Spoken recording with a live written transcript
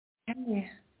Yeah.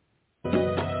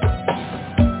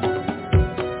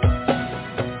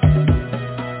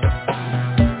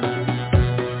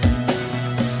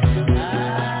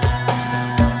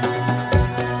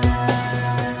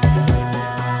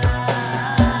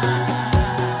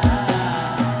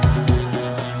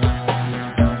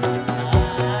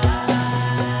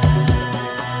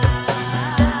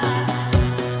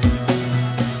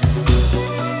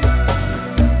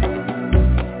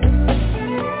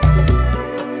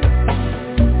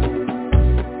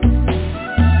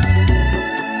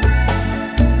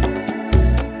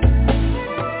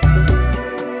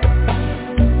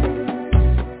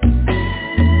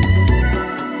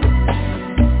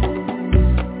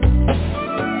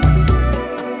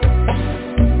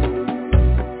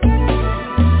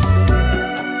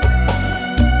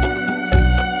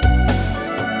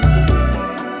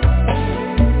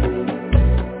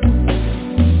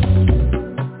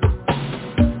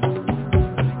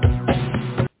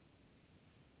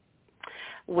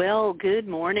 Well, good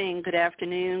morning, good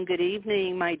afternoon, good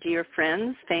evening, my dear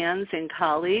friends, fans, and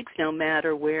colleagues, no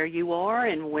matter where you are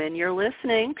and when you're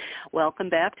listening. Welcome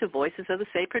back to Voices of the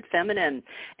Sacred Feminine.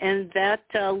 And that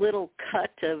little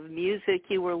cut of music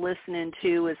you were listening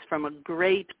to is from a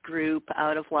great group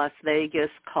out of Las Vegas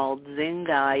called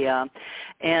Zingaya.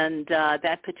 And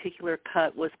that particular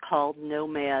cut was called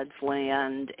Nomad's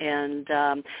Land. And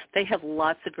they have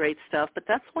lots of great stuff, but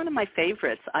that's one of my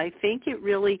favorites. I think it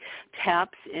really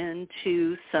taps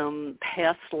into some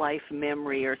past life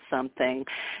memory or something.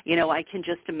 You know, I can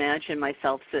just imagine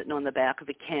myself sitting on the back of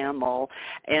a camel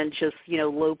and just, you know,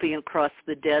 loping across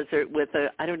the desert with a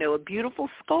beautiful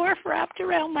scarf wrapped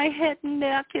around my head and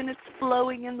neck, and it's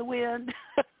flowing in the wind.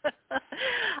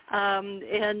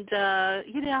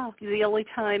 You know, the only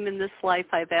time in this life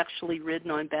I've actually ridden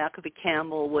on back of a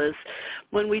camel was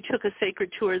when we took a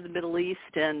sacred tour of the Middle East,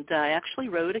 and I actually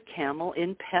rode a camel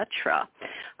in Petra,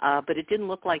 but it didn't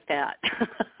look like that.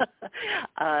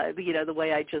 You know, the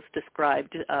way I just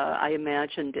described, I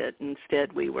imagined it.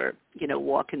 Instead, we were, you know,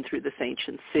 walking through this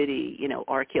ancient city, you know,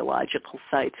 archaeological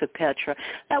sites of Petra.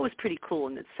 That was pretty cool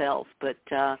in itself, but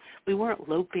we weren't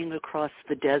loping across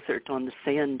the desert on the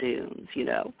sand dunes, you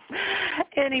know.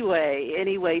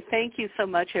 Anyway, thank you so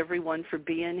much, everyone, for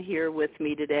being here with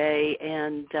me today.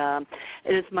 And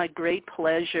it is my great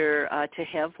pleasure to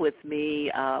have with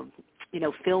me you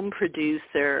know, film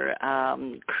producer,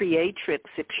 creatrix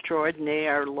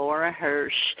extraordinaire, Laura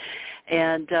Hirch.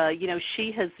 And, you know,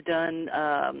 she has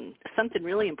done something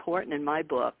really important in my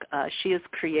book. She has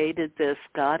created this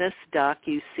Goddess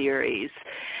Docu-Series.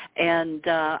 And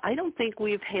I don't think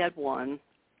we've had one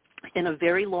in a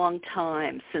very long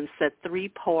time since that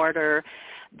three-parter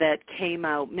that came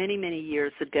out many, many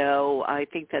years ago. I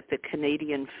think that the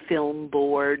Canadian Film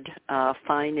Board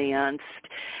financed.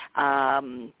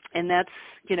 And that's,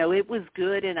 you know, it was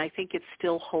good, and I think it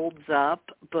still holds up.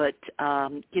 But,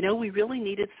 you know, we really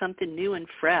needed something new and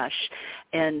fresh,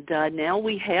 and now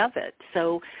we have it.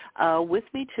 So with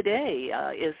me today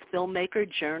is filmmaker,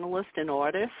 journalist, and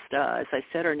artist. As I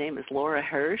said, her name is Laura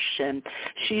Hirch, and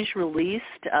she's released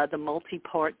the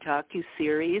multi-part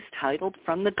docu-series titled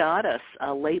From the Goddess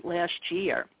late last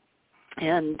year.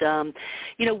 And,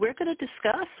 you know, we're going to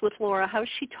discuss with Laura how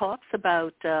she talks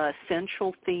about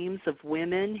central themes of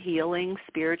women, healing,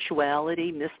 spirituality,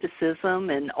 mysticism,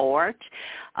 and art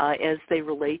as they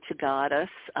relate to Goddess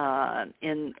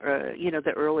in, you know,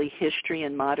 the early history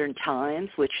and modern times,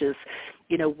 which is,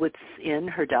 you know, what's in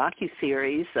her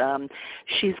docu-series.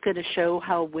 She's going to show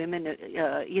how women,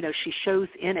 you know, she shows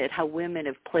in it how women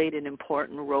have played an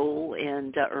important role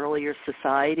in earlier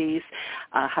societies,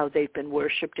 how they've been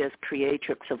worshipped as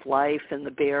creatrix of life and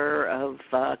the bearer of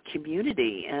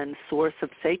community and source of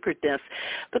sacredness.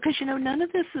 Because, you know, none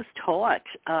of this is taught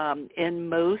in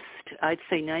most, I'd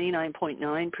say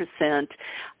 99.9%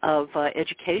 of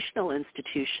educational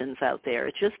institutions out there.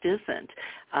 It just isn't.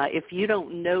 If you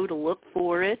don't know to look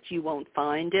for it, you won't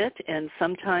find it. And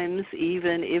sometimes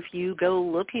even if you go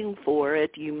looking for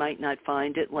it, you might not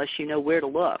find it unless you know where to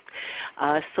look.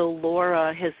 So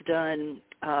Laura has done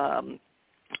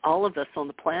all of us on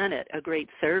the planet a great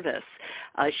service.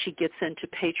 She gets into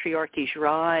patriarchy's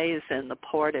rise and the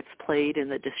part it's played in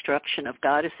the destruction of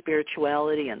goddess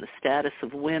spirituality and the status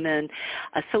of women.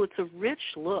 So it's a rich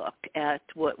look at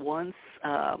what once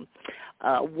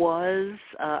was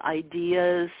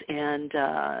ideas and,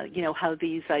 you know, how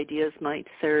these ideas might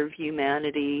serve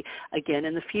humanity again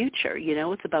in the future. You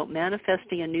know, it's about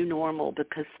manifesting a new normal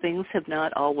because things have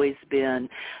not always been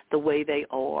the way they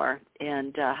are,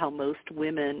 and how most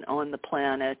women women on the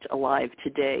planet alive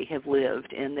today have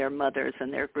lived, and their mothers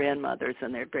and their grandmothers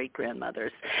and their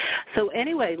great-grandmothers. So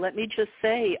anyway, let me just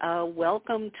say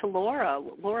welcome to Laura.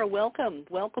 Laura, welcome.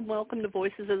 Welcome to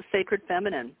Voices of the Sacred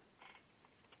Feminine.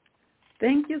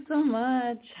 Thank you so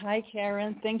much. Hi,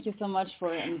 Karen. Thank you so much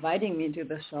for inviting me to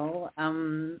the show.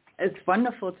 It's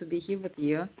wonderful to be here with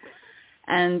you.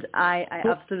 And I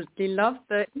absolutely loved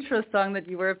the intro song that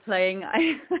you were playing.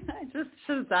 I just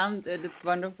shazammed it. It's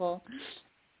wonderful.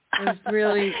 It's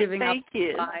really giving up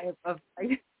the vibe of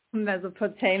like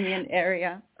Mesopotamian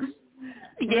area.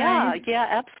 Yeah, Right? yeah,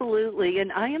 absolutely.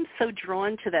 And I am so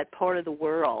drawn to that part of the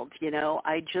world.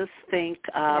 I just think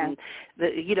that,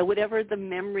 whatever the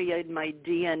memory in my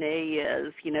DNA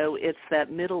is, it's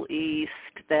that Middle East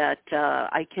that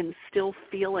I can still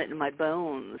feel it in my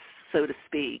bones, so to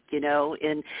speak,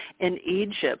 in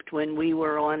Egypt when we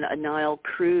were on a Nile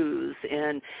cruise,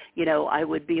 and, I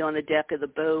would be on the deck of the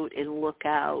boat and look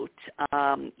out,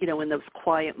 in those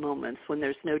quiet moments when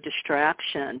there's no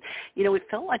distraction. It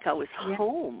felt like I was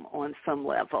home on some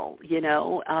level,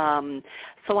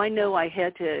 so I know I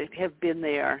had to have been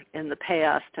there in the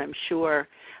past. I'm sure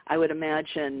I would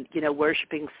imagine,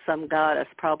 worshiping some goddess,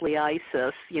 probably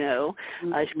Isis,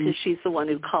 because she's the one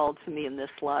who called to me in this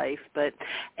life. But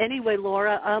anyway,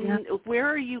 Laura, where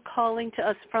are you calling to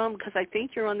us from? Because I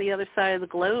think you're on the other side of the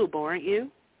globe, aren't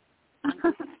you?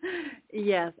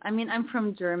 Yes. I mean, I'm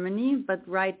from Germany, but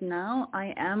right now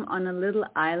I am on a little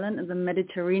island in the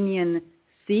Mediterranean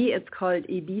Sea. It's called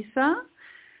Ibiza.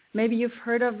 Maybe you've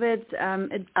heard of it.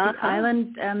 It's the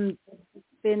island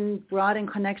been brought in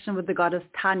connection with the goddess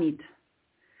Tanit.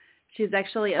 She's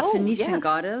actually a Phoenician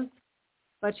goddess,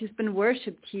 but she's been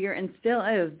worshipped here and still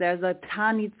is. There's a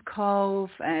Tanit's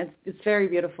Cove, and it's very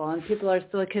beautiful, and people are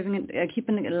still keeping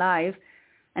it alive.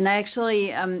 And I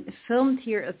actually filmed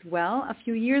here as well a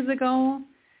few years ago,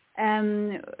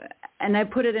 and I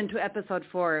put it into episode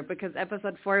 4 because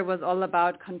episode 4 was all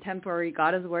about contemporary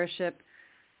goddess worship,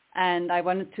 and I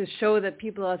wanted to show that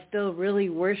people are still really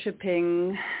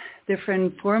worshiping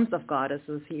different forms of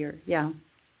goddesses here. Yeah.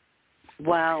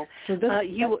 Wow. So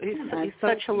you're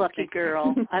such a lucky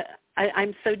girl.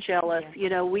 I'm so jealous.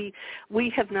 Yeah. We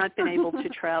have not been able to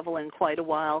travel in quite a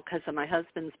while because of my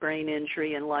husband's brain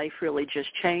injury, and life really just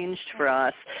changed for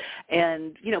us.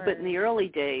 And, but in the early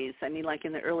days, I mean, like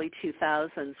in the early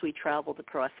 2000s, we traveled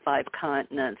across 5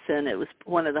 continents, and it was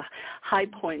one of the high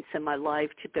points in my life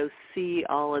to go see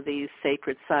all of these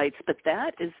sacred sites. But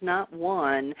that is not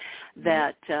one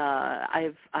that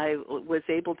I was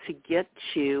able to get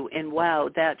to, and wow,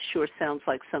 that sure sounds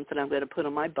like something I'm going to put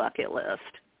on my bucket list.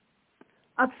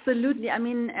 Absolutely. I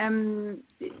mean,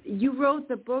 you wrote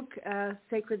the book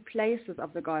Sacred Places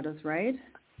of the Goddess, right?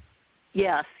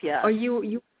 Yes, yes. Or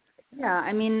you yeah,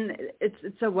 I mean,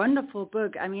 it's a wonderful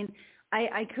book. I mean,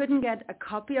 I couldn't get a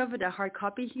copy of it, a hard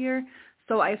copy here,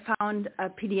 so I found a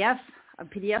PDF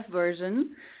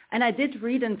version, and I did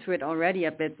read into it already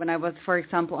a bit when I was, for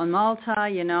example, on Malta.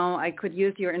 I could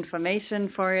use your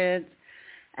information for it.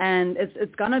 And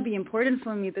it's going to be important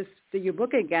for me, your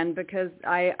book again, because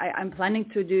I'm planning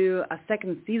to do a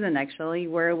second season, actually,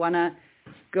 where I want to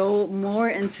go more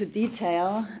into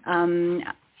detail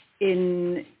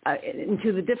into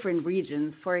the different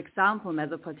regions. For example,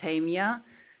 Mesopotamia,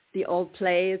 the old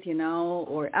place,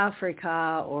 or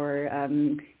Africa, or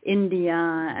India.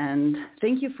 And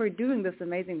thank you for doing this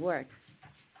amazing work.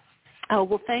 Oh,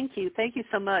 well, thank you. Thank you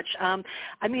so much. I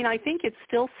mean, I think it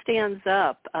still stands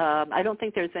up. I don't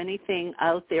think there's anything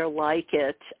out there like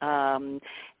it.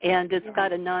 And it's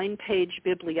got a 9-page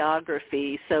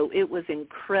bibliography, so it was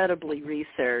incredibly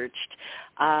researched.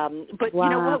 But you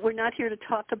know what? We're not here to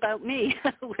talk about me.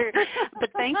 But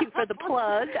thank you for the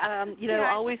plug.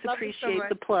 Always appreciate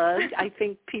the plug. I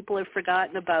think people have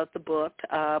forgotten about the book,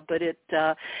 but it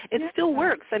still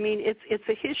works. I mean, it's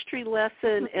a history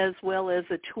lesson as well as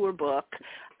a tour book.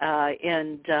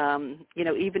 And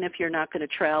even if you're not going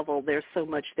to travel, there's so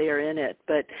much there in it.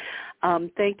 But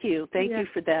thank you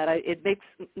for that. It makes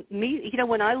me,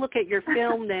 when I look at your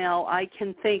film now, I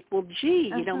can think, well,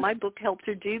 gee, my book helped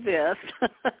her do this.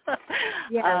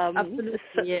 Yeah,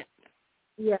 absolutely.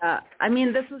 Yeah, I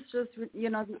mean, this is just,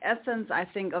 the essence, I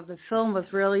think, of the film was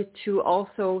really to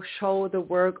also show the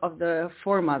work of the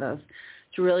foremothers,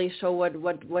 to really show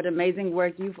what amazing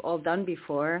work you've all done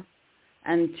before,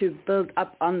 and to build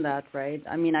up on that, right?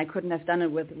 I mean, I couldn't have done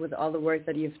it with all the work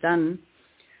that you've done.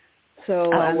 So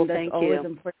that's always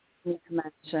important to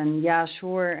mention. Yeah,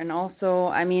 sure. And also,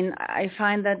 I mean, I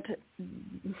find that,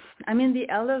 the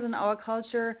elders in our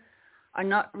culture are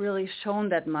not really shown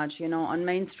that much, on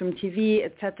mainstream TV,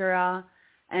 etc.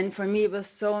 And for me, it was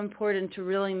so important to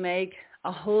really make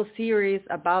a whole series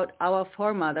about our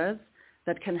foremothers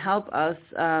that can help us,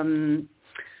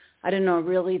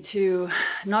 really to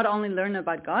not only learn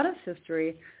about goddess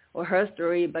history or her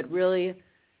story, but really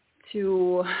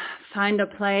to find a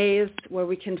place where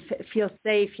we can feel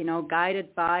safe,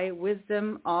 guided by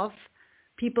wisdom of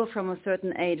people from a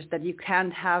certain age that you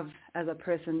can't have as a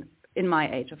person in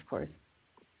my age, of course.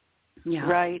 Yeah.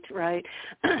 Right.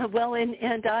 Well, and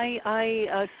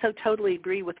I so totally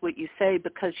agree with what you say,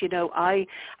 because I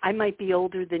might be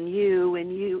older than you,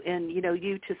 and you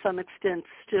to some extent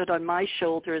stood on my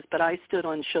shoulders, but I stood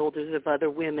on shoulders of other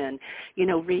women,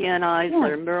 Rianne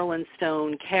Eisler, yeah. Merlin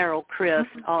Stone, Carol Christ,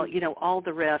 all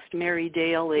the rest, Mary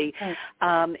Daly,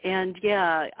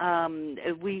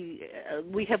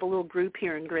 we have a little group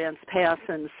here in Grants Pass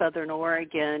in Southern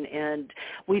Oregon, and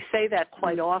we say that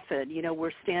quite often.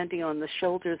 We're standing on the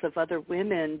shoulders of other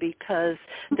women because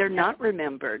they're not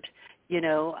remembered.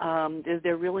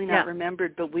 They're really not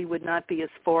remembered, but we would not be as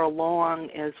far along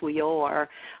as we are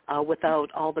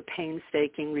without all the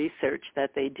painstaking research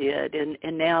that they did.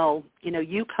 And now,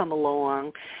 you come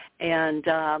along, and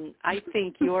I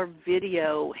think your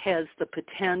video has the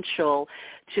potential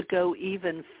to go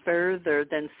even further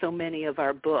than so many of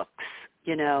our books,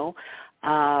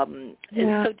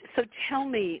 So tell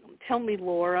me,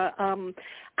 Laura,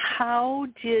 how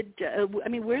did,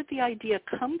 where did the idea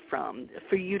come from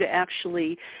for you to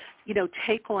actually,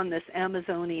 take on this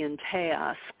Amazonian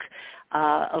task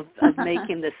of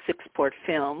making this 6-part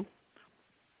film?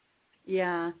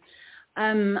 Yeah.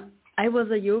 I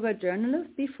was a yoga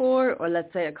journalist before, or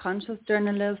let's say a conscious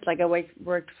journalist. Like I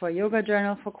worked for a yoga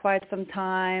journal for quite some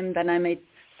time. Then I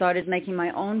started making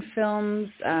my own films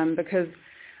because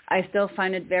I still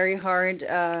find it very hard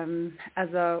as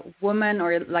a woman,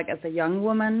 or like as a young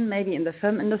woman, maybe in the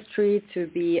film industry, to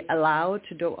be allowed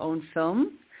to do own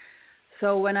films.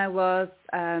 So when I was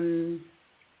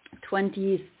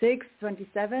 26,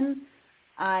 27,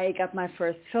 I got my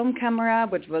first film camera,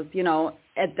 which was,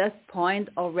 at this point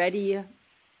already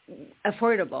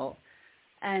affordable.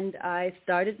 And I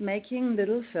started making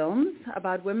little films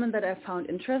about women that I found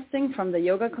interesting from the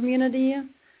yoga community.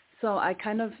 So I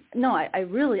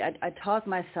taught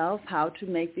myself how to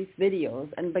make these videos.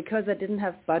 And because I didn't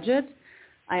have budget,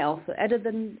 I also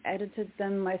edited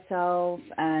them myself.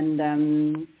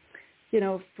 And,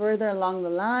 further along the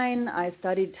line, I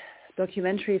studied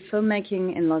documentary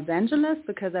filmmaking in Los Angeles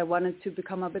because I wanted to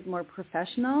become a bit more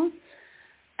professional.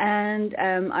 And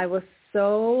I was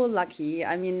so lucky.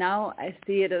 Now I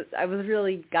see it as I was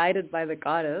really guided by the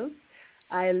goddess.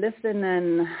 I lived in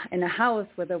a house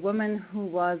with a woman who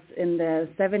was in the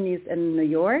 70s in New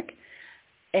York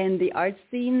in the art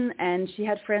scene, and she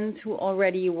had friends who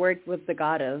already worked with the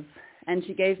goddess. And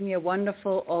she gave me a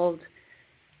wonderful old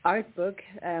art book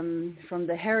from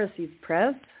the Heresies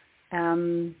Press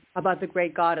about the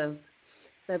great goddess.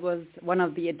 That was one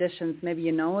of the editions. Maybe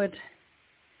you know it.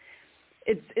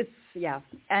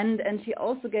 And she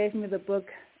also gave me the book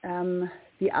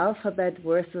The Alphabet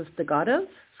versus the Goddess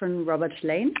from Robert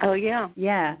Schlane. Oh, yeah.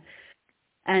 Yeah.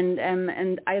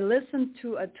 And I listened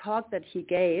to a talk that he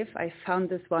gave. I found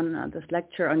this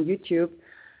lecture on YouTube.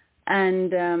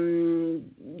 And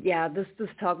this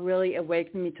talk really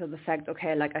awakened me to the fact,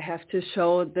 okay, like I have to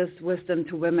show this wisdom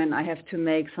to women. I have to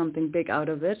make something big out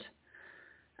of it.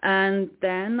 And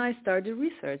then I started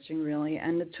researching, really.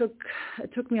 And it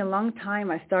took me a long time.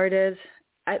 I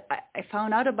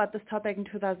found out about this topic in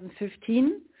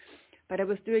 2015. But I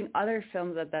was doing other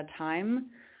films at that time,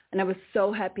 and I was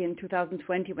so happy in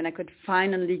 2020 when I could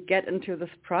finally get into this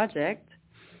project.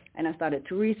 And I started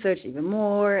to research even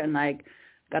more, and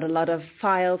got a lot of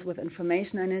files with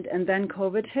information in it. And then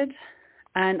COVID hit,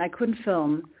 and I couldn't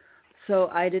film. So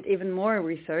I did even more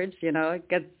research,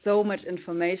 get so much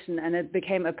information, and it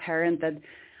became apparent that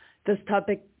this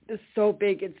topic is so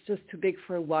big, it's just too big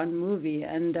for one movie.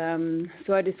 And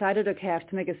so I decided, okay, I have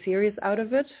to make a series out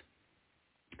of it.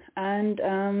 And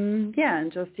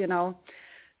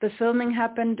the filming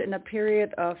happened in a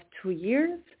period of 2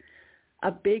 years.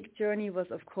 A big journey was,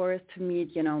 of course, to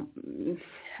meet,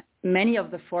 many of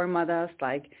the foremothers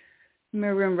like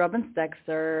Miriam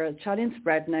Robbins-Dexter, Charlene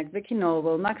Spradnick, Vicky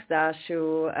Noble, Max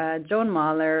Dashu, Joan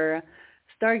Mahler,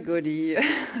 Star Goody,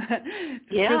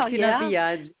 Christina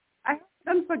Biaggi. I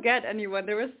don't forget anyone.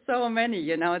 There were so many,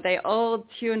 They all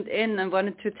tuned in and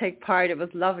wanted to take part. It was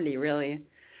lovely, really.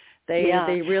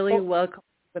 They really welcomed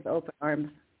with open arms.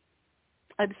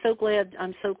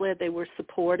 I'm so glad they were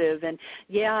supportive. And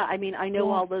yeah, I mean, I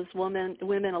know all those women,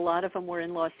 a lot of them were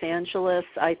in Los Angeles.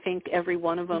 I think every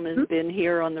one of them has been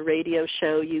here on the radio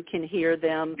show. You can hear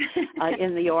them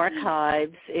in the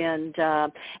archives. And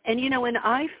and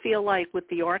I feel like with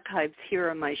the archives here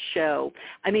on my show,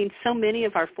 I mean, so many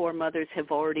of our foremothers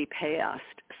have already passed.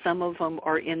 Some of them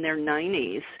are in their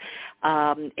 90s.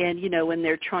 And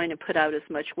they're trying to put out as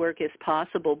much work as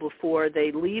possible before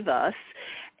they leave us.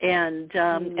 And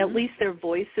at least their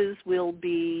voices will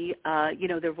be,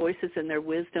 their voices and their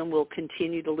wisdom will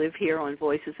continue to live here on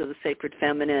Voices of the Sacred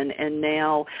Feminine. And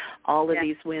now all of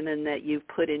these women that you've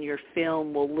put in your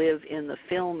film will live in the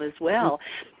film as well.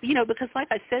 Because like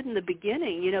I said in the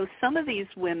beginning, some of these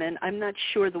women, I'm not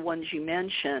sure the ones you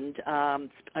mentioned.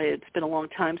 It's been a long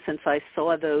time since I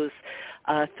saw those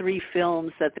 3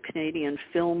 films that the Canadian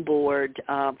Film Board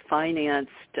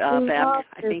financed back,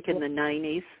 I think, in the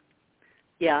 90s.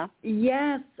 Yeah.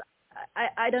 Yes.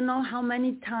 I don't know how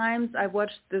many times I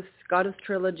watched this Goddess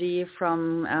trilogy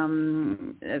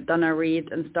from Donna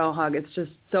Reed and Starhawk. It's just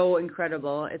so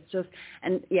incredible. It's just,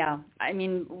 and yeah, I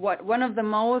mean, one of the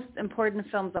most important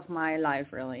films of my life,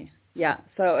 really. Yeah.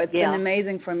 So it's been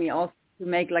amazing for me also to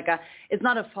make it's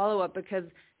not a follow-up because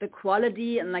the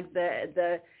quality and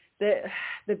the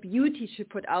beauty she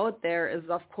put out there is,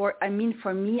 of course, I mean,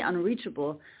 for me,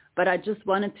 unreachable. But I just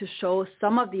wanted to show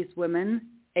some of these women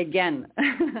again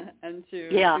and to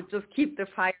just keep the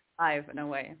fire alive in a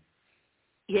way.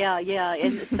 Yeah.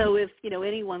 And so if,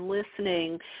 anyone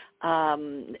listening,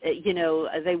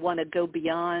 they want to go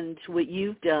beyond what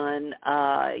you've done,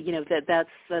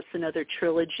 that's another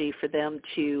trilogy for them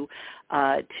to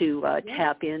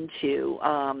tap into.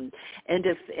 And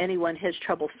if anyone has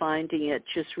trouble finding it,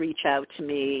 just reach out to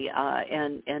me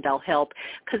and I'll help.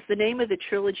 Because the name of the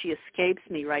trilogy escapes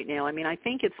me right now. I mean, I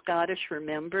think it's Goddess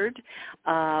Remembered,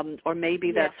 or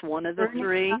maybe that's one of the Burning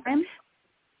 3. Time.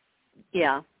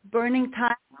 Yeah. Burning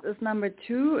Time is number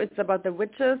 2. It's about the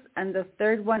witches, and the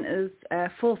third one is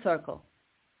Full Circle.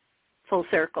 Full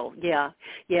Circle, yeah.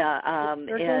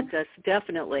 And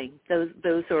definitely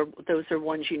those are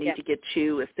ones you need to get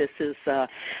to if this is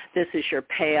your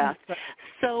path.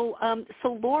 So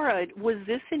Laura, was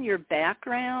this in your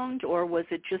background, or was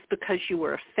it just because you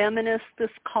were a feminist this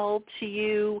called to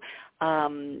you?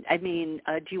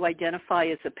 Do you identify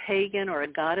as a pagan or a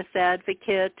goddess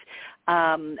advocate?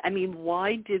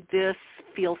 Why did this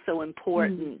feel so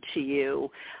important to you?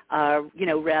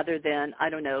 Rather than, I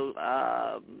don't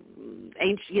know,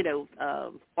 ancient,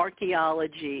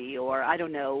 archaeology or, I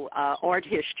don't know, art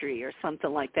history or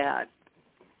something like that.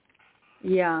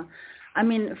 Yeah. I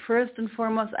mean, first and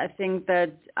foremost, I think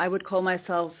that I would call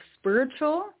myself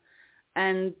spiritual.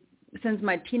 And since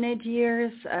my teenage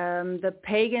years, the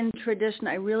pagan tradition,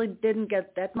 I really didn't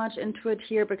get that much into it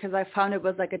here because I found it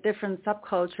was like a different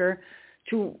subculture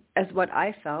as what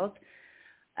I felt.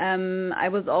 I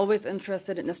was always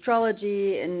interested in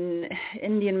astrology, in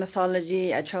Indian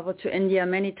mythology. I traveled to India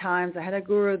many times. I had a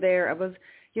guru there. I was,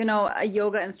 a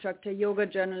yoga instructor, yoga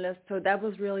journalist. So that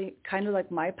was really kind of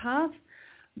like my path.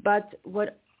 But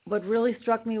what really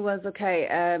struck me was,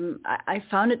 I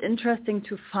found it interesting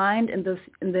to find in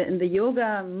the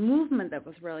yoga movement that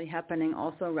was really happening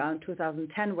also around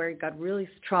 2010, where it got really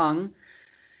strong.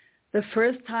 The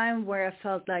first time where I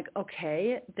felt like,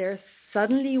 there's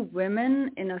suddenly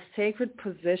women in a sacred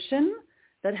position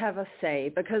that have a say.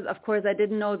 Because, of course, I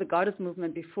didn't know the goddess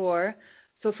movement before.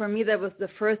 So for me, that was the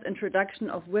first introduction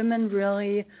of women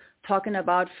really talking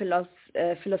about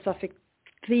philosophic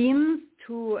themes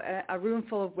to a room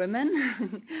full of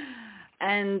women.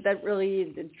 And that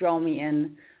really drew me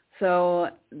in. So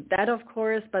that, of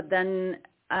course, but then,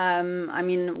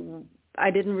 I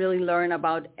didn't really learn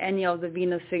about any of the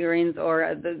Venus figurines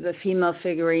or the female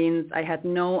figurines. I had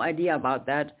no idea about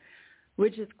that,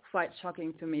 which is quite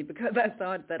shocking to me because I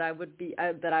thought that I would be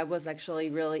that I was actually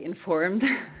really informed.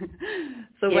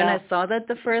 So when I saw that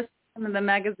the first time in the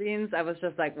magazines, I was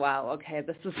just like, wow,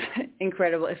 this is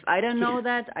incredible. If I don't know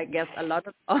that, I guess a lot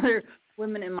of other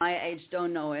women in my age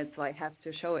don't know it, so I have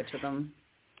to show it to them.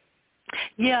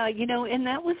 Yeah, and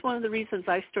that was one of the reasons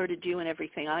I started doing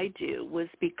everything I do was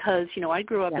because, I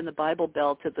grew up in the Bible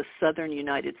Belt of the southern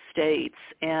United States,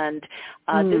 and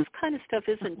this kind of stuff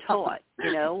isn't taught,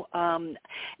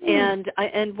 And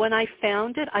when I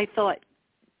found it, I thought,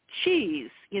 geez,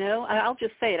 I'll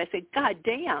just say it. I said, God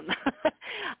damn.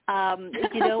 How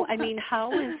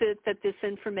is it that this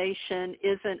information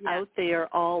isn't out there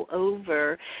all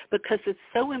over? Because it's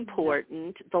so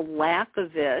important. The lack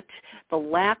of it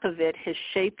has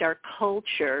shaped our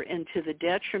culture into the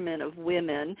detriment of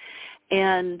women.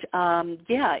 And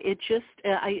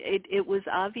it was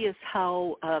obvious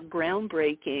how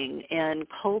groundbreaking and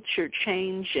culture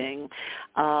changing,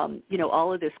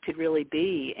 all of this could really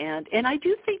be. And I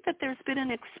do think that there's been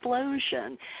an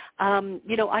explosion.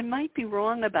 I might be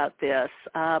wrong about this,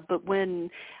 but when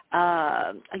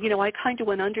I kind of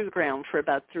went underground for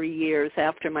about 3 years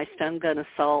after my stun gun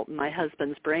assault and my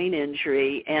husband's brain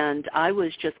injury, and I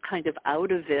was just kind of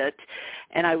out of it,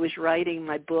 and I was writing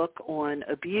my book on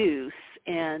abuse,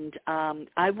 and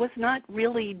I was not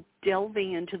really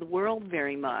delving into the world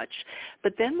very much.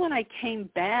 But then when I came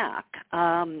back,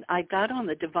 I got on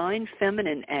the Divine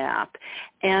Feminine app,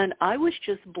 and I was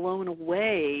just blown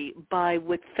away by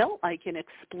what felt like an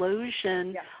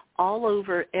explosion all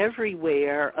over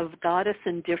everywhere of goddess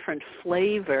in different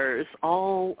flavors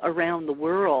all around the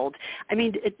world. I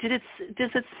mean, does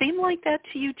it seem like that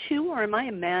to you too, or am I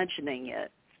imagining it?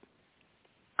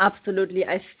 Absolutely.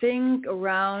 I think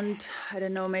around,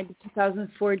 maybe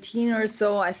 2014 or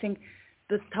so, I think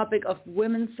this topic of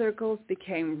women's circles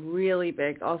became really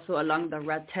big, also along the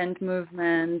Red Tent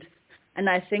movement. And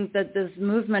I think that this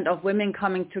movement of women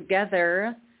coming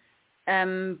together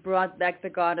brought back the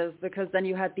goddess, because then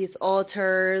you had these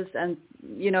altars, and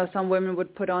some women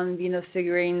would put on Venus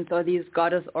figurines or these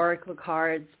goddess oracle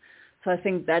cards. So I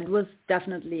think that was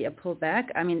definitely a pullback.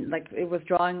 I mean, like, it was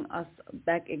drawing us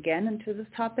back again into this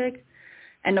topic.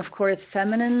 And of course,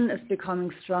 feminine is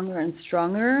becoming stronger and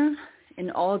stronger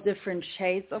in all different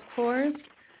shades, of course.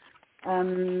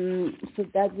 So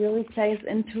that really plays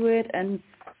into it. And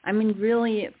I mean,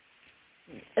 really,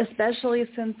 especially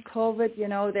since COVID,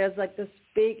 there's like this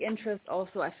big interest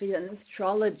also, I feel, in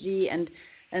astrology, and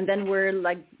then we're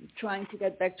like trying to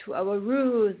get back to our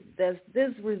roots. There's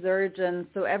this resurgence,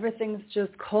 so everything's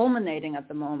just culminating at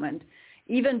the moment.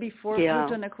 Even before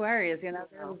Pluto and Aquarius,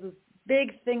 there was this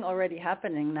big thing already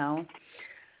happening now.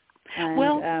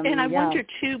 And, and I wonder,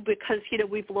 too, because,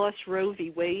 we've lost Roe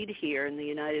v. Wade here in the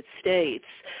United States.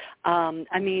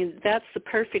 I mean, that's the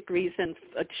perfect reason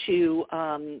to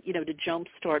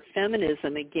jumpstart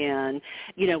feminism again,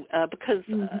 because,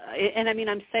 and I mean,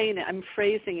 I'm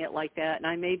phrasing it like that, and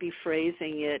I may be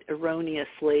phrasing it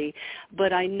erroneously,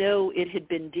 but I know it had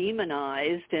been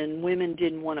demonized and women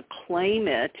didn't want to claim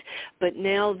it, but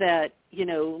now that,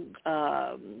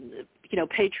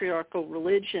 patriarchal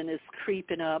religion is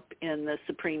creeping up in the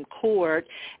Supreme Court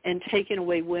and taking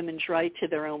away women's right to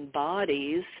their own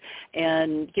bodies,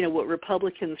 and, what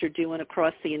Republicans are doing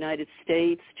across the United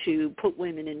States to put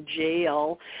women in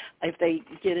jail if they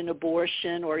get an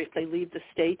abortion or if they leave the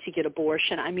state to get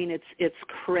abortion. I mean, it's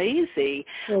crazy.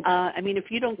 I mean,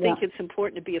 if you don't think it's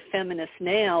important to be a feminist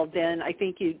now, then I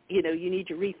think you need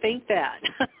to rethink that.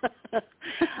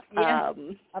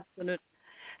 Absolutely.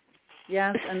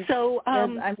 Yes, and so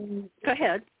go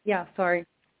ahead. Yeah, sorry.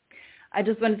 I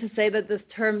just wanted to say that this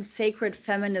term sacred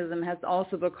feminism has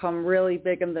also become really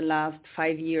big in the last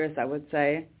 5 years, I would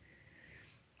say.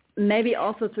 Maybe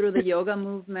also through the yoga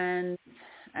movement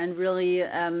and really,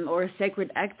 or sacred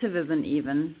activism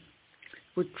even.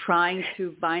 We're trying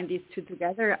to bind these two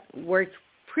together. Works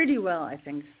pretty well, I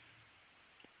think.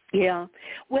 Yeah.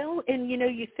 Well, and,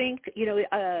 you think,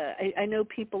 I know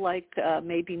people like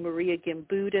maybe Maria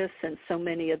Gimbutas and so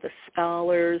many of the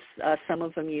scholars, some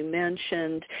of them you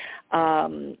mentioned,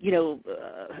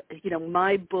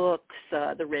 my books,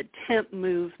 the Red Tent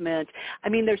movement. I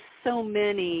mean, there's so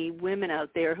many women out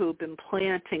there who have been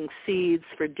planting seeds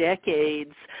for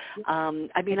decades.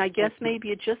 I mean, I guess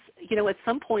maybe it just, at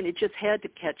some point it just had to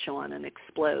catch on and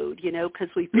explode, because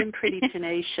we've been pretty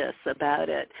tenacious about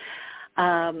it.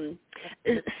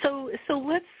 So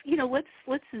let's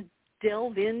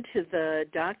delve into the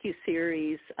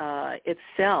docu-series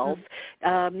itself.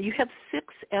 You have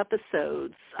 6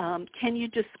 episodes. Can you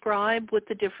describe what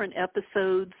the different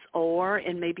episodes are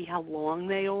and maybe how long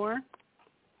they are?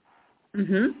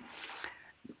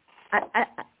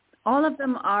 All of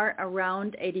them are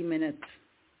around 80 minutes.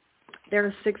 There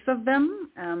are 6 of them.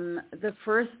 The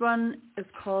first one is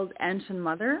called Ancient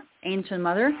Mother.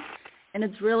 And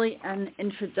it's really an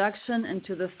introduction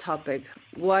into this topic.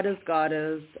 What is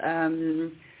goddess?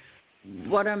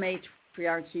 What are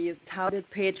matriarchies? How did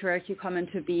patriarchy come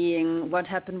into being? What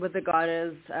happened with the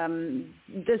goddess?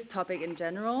 This topic in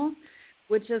general,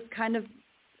 which is kind of,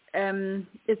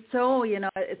 it's so,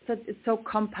 it's so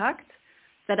compact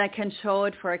that I can show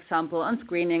it, for example, on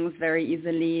screenings very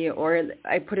easily, or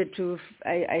I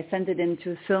sent it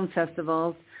into film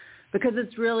festivals. Because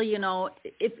it's really,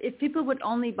 if people would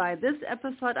only buy this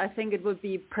episode, I think it would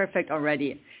be perfect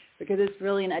already, because it's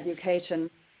really an education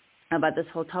about this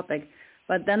whole topic.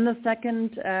 But then the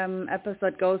second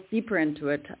episode goes deeper into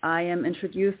it. I am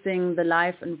introducing the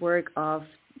life and work of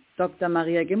Dr.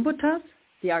 Maria Gimbutas,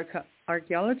 the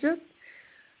archaeologist,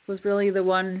 who's really the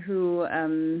one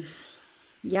who's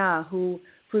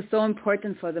so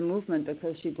important for the movement,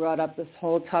 because she brought up this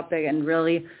whole topic and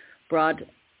really brought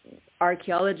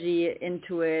archaeology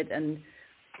into it and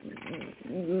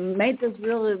made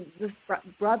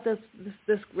brought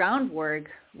this groundwork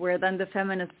where then the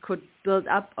feminists could build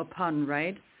up upon,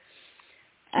 right?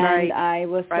 And I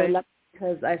was so lucky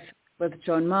because I filmed with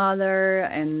Joan Mahler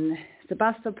and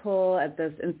Sebastopol at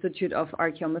this Institute of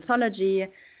Archaeomythology.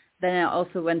 Then I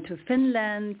also went to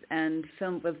Finland and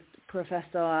filmed with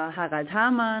Professor Harald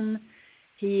Hamann.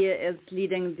 He is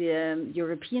leading the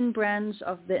European branch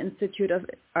of the Institute of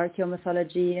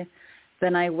Archaeomythology.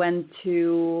 Then I went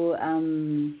to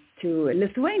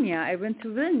Lithuania. I went to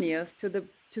Vilnius, to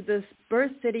this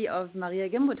birth city of Maria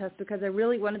Gimbutas, because I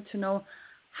really wanted to know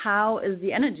how is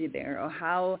the energy there, or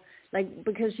how,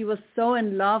 because she was so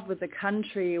in love with the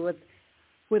country, with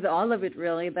all of it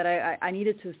really, that I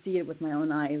needed to see it with my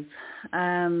own eyes.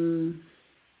 And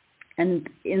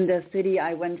in the city,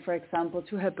 I went, for example,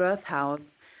 to her birth house.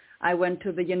 I went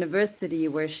to the university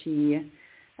where she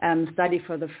studied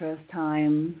for the first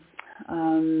time.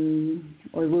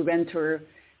 Or we went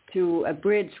to a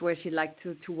bridge where she liked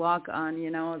to walk on,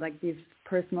 these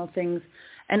personal things.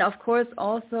 And of course,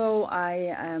 also I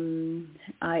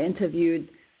interviewed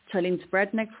Charlene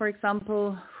Spretnek, for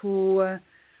example, who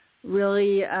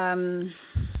really,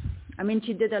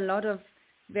 she did a lot of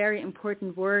very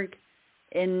important work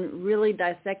in really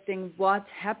dissecting what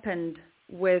happened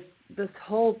with this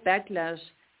whole backlash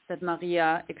that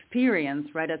Maria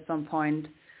experienced right at some point.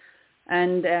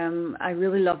 And I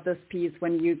really love this piece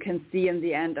when you can see in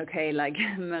the end,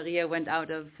 Maria went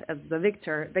out as the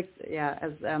victor. She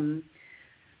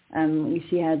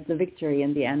had the victory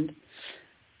in the end.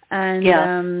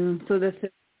 And so the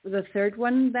third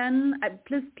one, then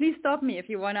please stop me if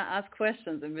you want to ask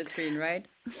questions in between, right?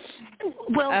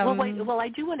 Well, I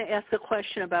do want to ask a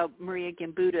question about Maria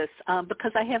Gimbutas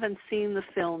because I haven't seen the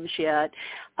films yet.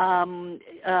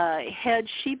 Had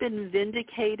she been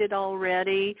vindicated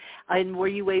already, and were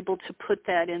you able to put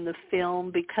that in the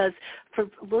film? Because for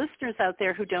listeners out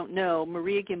there who don't know,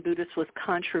 Maria Gimbutas was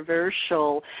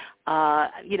controversial,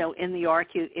 in the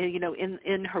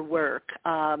in her work.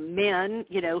 Men,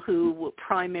 who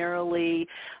primarily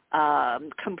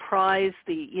comprise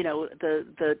the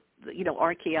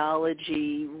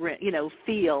archaeology,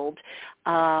 field,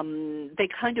 they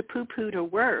kind of poo-pooed her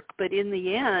work. But in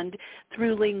the end,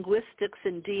 through linguistics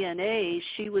and DNA,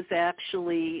 she was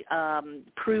actually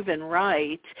proven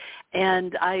right.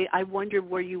 And I wonder,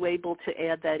 were you able to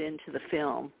add that into the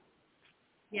film?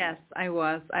 Yes, I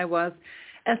was,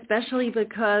 especially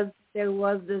because there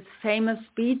was this famous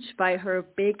speech by her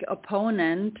big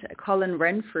opponent, Colin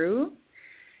Renfrew.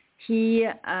 He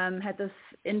had this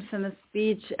infamous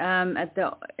speech at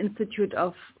the Institute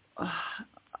of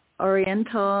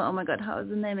Oriental. Oh my God, how is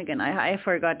the name again? I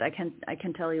forgot. I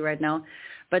can tell you right now.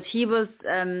 But he was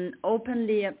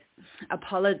openly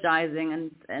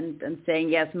apologizing and saying,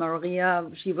 yes, Maria,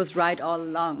 she was right all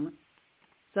along.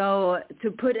 So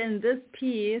to put in this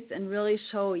piece and really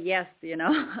show, yes,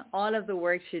 all of the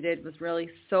work she did was really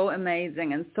so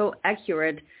amazing and so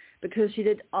accurate, because she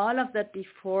did all of that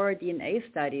before DNA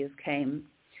studies came.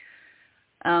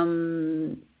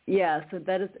 So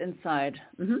that is inside.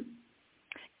 Mm-hmm.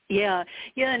 Yeah,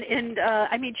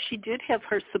 and she did have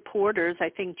her supporters. I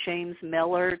think James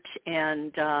Mellert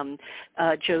and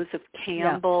Joseph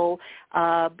Campbell.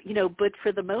 Yeah. But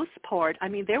for the most part,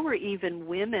 there were even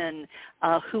women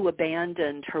who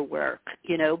abandoned her work,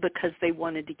 because they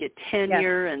wanted to get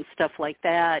tenure and stuff like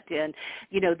that, and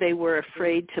they were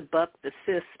afraid to buck the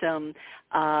system.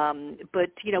 But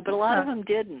a lot of them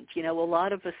didn't. A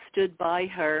lot of us stood by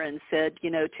her and said,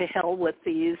 to hell with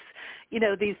these.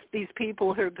 These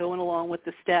people who are going along with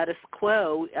the status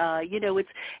quo. It's,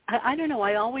 I don't know,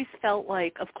 I always felt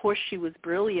like, of course she was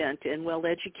brilliant and well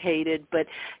educated, but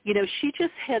she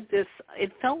just had this,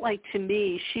 it felt like to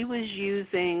me she was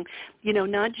using,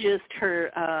 not just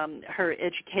her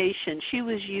education, she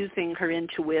was using her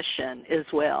intuition as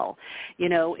well,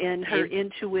 and her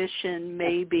intuition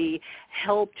maybe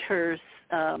helped her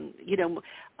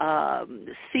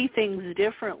see things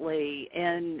differently,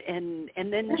 and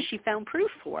then she found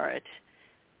proof for it.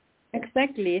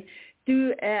 Exactly.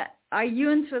 Are you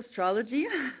into astrology?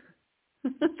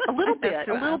 A little bit.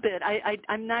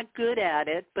 I'm not good at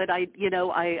it, but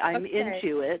I'm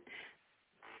into it.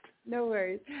 No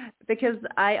worries. Because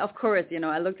I, of course,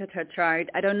 I looked at her chart.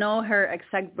 I don't know her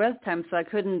exact birth time, so I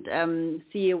couldn't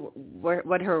see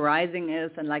what her rising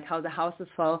is and like how the houses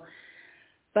fall.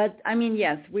 But I mean,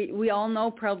 yes, we all know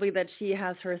probably that she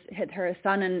has hit her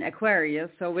sun in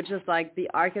Aquarius, so which is like the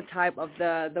archetype of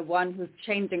the one who's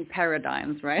changing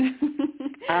paradigms, right?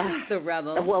 The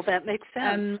rebel. Well, that makes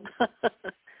sense.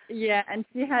 Yeah, and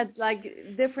she had like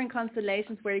different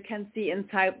constellations where you can see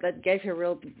inside that gave her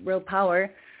real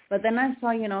power. But then I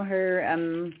saw,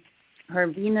 her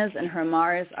Venus and her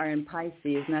Mars are in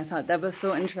Pisces, and I thought that was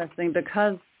so interesting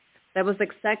because that was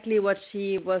exactly what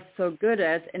she was so good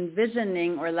at,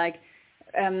 envisioning or like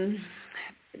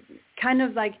kind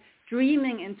of like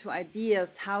dreaming into ideas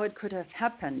how it could have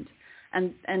happened,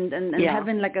 and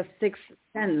having like a sixth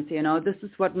sense. This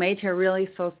is what made her really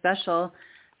so special.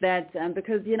 That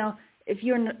because if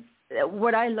you're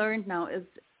what I learned now is,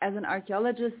 as an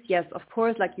archaeologist, yes, of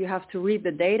course, like you have to read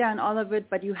the data and all of it,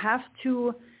 but you have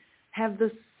to have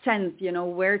this sense,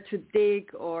 where to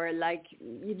dig, or like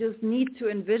you just need to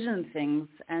envision things.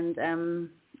 And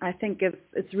I think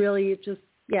it's really just,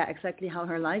 exactly how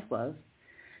her life was.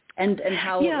 And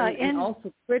how and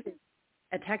also critics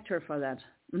attacked her for that.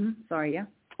 Mm-hmm. Sorry, yeah.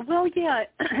 Well, yeah,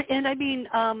 and I mean,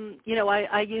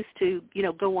 I used to,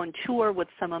 go on tour with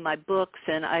some of my books,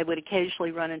 and I would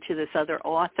occasionally run into this other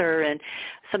author, and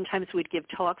sometimes we'd give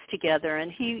talks together,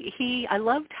 and I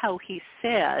loved how he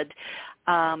said,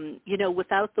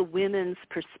 without the women's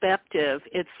perspective,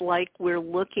 it's like we're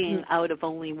looking out of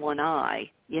only one eye,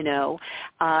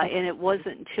 and it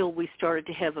wasn't until we started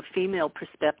to have a female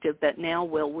perspective that now,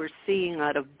 we're seeing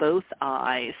out of both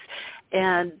eyes.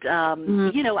 And,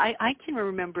 I can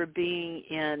remember being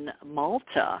in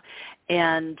Malta,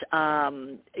 and,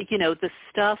 the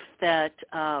stuff that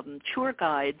tour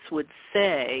guides would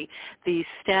say these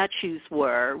statues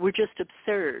were just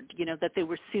absurd, that they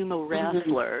were sumo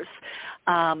wrestlers.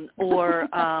 Or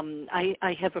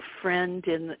I have a friend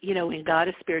in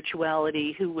goddess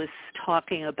spirituality who was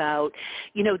talking about,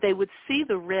 they would see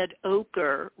the red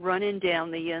ochre running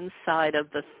down the inside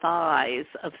of the thighs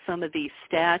of some of these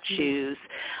statues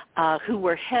who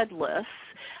were headless.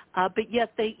 But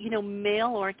yet they,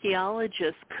 male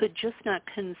archaeologists could just not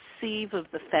conceive of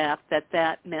the fact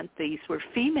that meant these were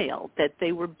female, that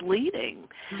they were bleeding,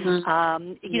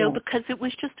 because it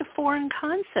was just a foreign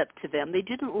concept to them. They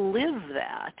didn't live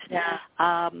that.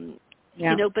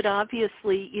 But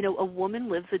obviously, a woman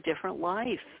lives a different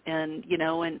life, and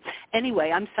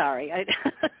anyway, I'm sorry. I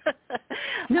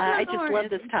just love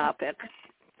this topic.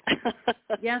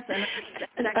 Yes, and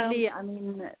exactly. I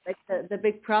mean, like the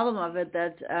big problem of it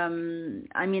that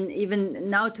even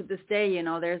now to this day,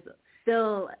 there's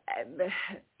still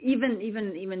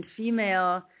even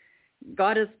female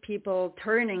goddess people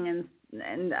turning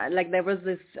and like there was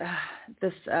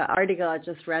this article I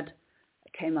just read,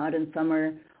 came out in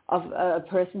summer, of a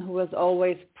person who was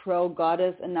always pro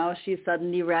goddess, and now she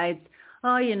suddenly writes,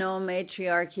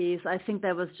 matriarchies. I think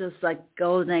that was just like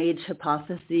golden age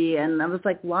hypocrisy. And I was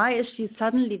like, why is she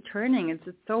suddenly turning? It's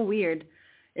just so weird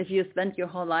if you spent your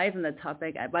whole life on the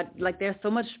topic. But like there's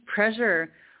so much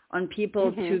pressure on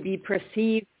people to be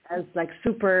perceived as like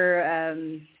super,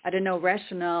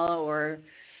 rational, or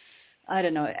I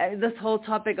don't know. This whole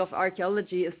topic of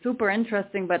archaeology is super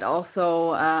interesting, but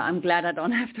also I'm glad I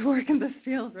don't have to work in this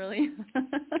field, really.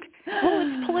 Well,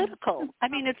 it's political. I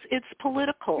mean, it's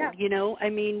political, I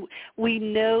mean, we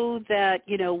know that,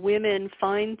 women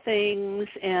find things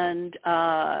and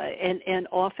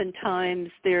oftentimes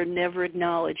they're never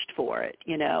acknowledged for it,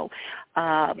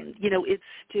 it's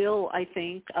still, I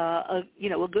think, a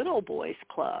good old boys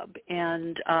club,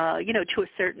 and, to a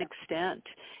certain extent.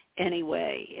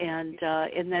 Anyway, and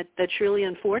that's really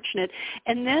unfortunate.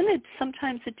 And then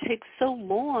sometimes it takes so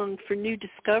long for new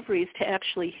discoveries to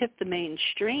actually hit the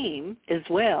mainstream as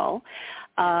well.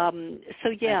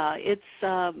 It's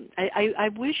I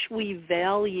wish we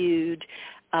valued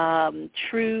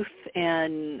truth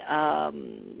and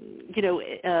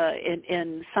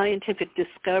and scientific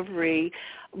discovery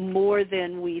more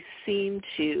than we seem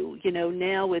to.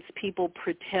 Now it's people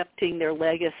protecting their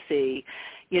legacy,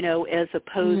 as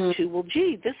opposed to, well,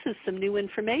 gee, this is some new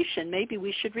information. Maybe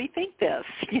we should rethink this,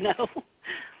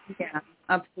 Yeah,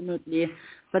 absolutely.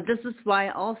 But this is why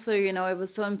also, it was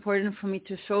so important for me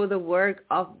to show the work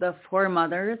of the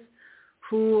foremothers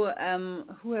who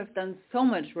have done so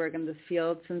much work in this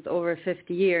field since over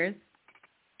 50 years.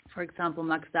 For example,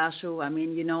 Max Dashu,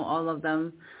 all of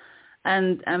them.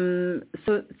 And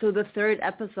so the third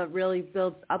episode really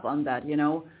builds up on that,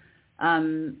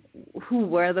 who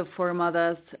were the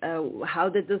foremothers, how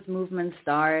did this movement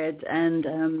start,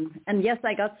 and yes,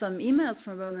 I got some emails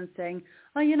from women saying,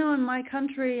 oh, you know, in my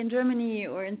country, in Germany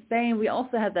or in Spain, we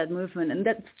also had that movement, and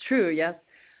that's true, yes.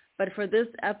 But for this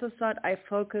episode, I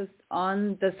focused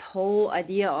on this whole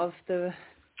idea of the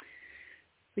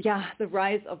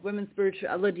rise of women's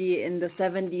spirituality in the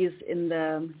 70s in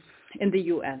the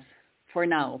U.S. For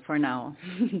now.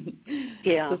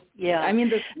 Yeah. I mean,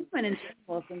 the movement in general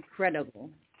was incredible.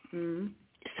 Mm.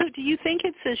 So do you think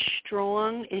it's as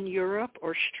strong in Europe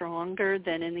or stronger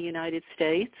than in the United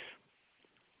States?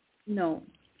 No,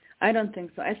 I don't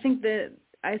think so. I think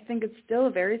it's still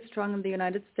very strong in the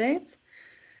United States.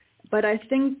 But I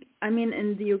think,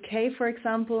 in the UK, for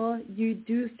example, you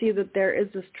do see that there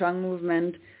is a strong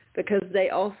movement because they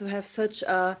also have such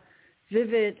a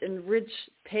vivid and rich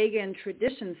pagan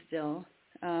tradition still.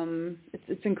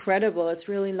 It's incredible. It's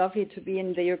really lovely to be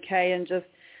in the UK and just,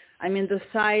 the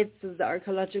sites, the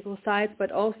archaeological sites,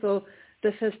 but also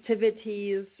the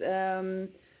festivities.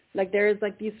 There's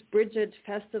these Bridget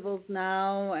festivals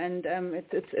now, and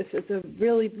it's a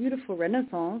really beautiful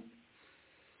Renaissance.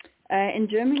 In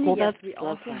Germany, yes, we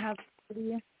also have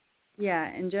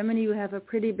in Germany we have a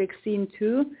pretty big scene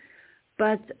too,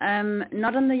 but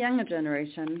not in the younger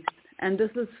generation. And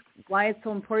this is why it's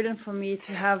so important for me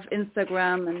to have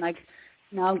Instagram and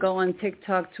now go on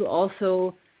TikTok to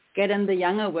also get in the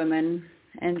younger women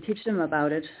and teach them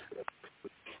about it.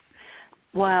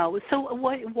 Wow. So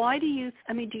why do you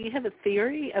have a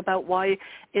theory about why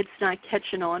it's not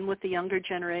catching on with the younger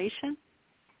generation?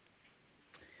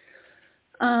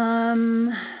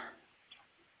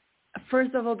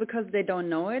 First of all, because they don't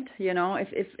know it.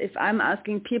 If I'm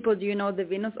asking people, do you know the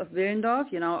Venus of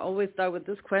Willendorf? I always start with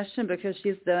this question because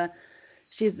she's the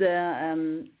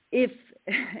if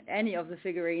any of the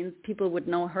figurines, people would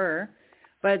know her,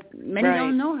 but many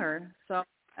don't know her. So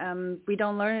we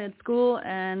don't learn it at school,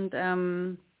 and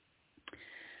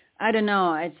I don't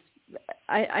know.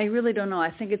 I really don't know.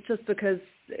 I think it's just because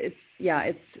it's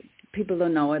people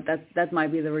don't know it. That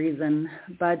might be the reason.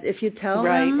 But if you tell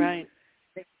them,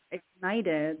 they're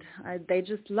ignited. They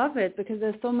just love it because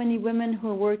there's so many women who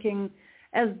are working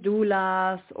as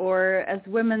doulas or as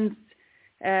women's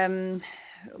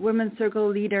circle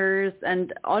leaders,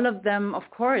 and all of them, of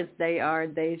course, they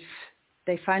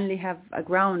finally have a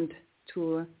ground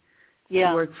to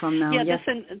work from now.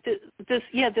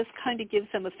 This kind of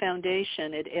gives them a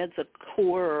foundation. It adds a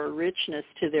core or richness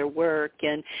to their work.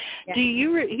 And do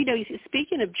you,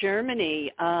 speaking of Germany,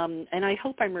 and I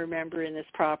hope I'm remembering this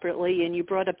properly, and you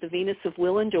brought up the Venus of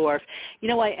Willendorf.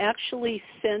 I actually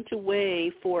sent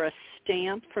away for a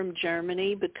stamp from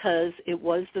Germany because it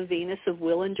was the Venus of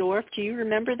Willendorf. Do you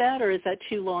remember that, or is that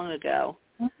too long ago?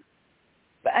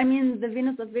 The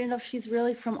Venus of Willendorf, she's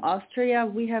really from Austria.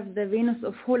 We have the Venus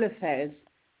of Hohlefels,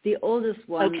 the oldest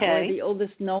one, or the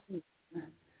oldest known.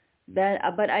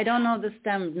 But I don't know the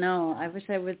stamp. No, I wish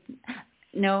I would.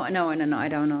 No, I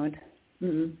don't know it.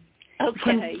 Mm-mm.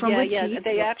 Okay,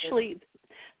 They actually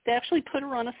put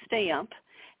her on a stamp,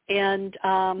 and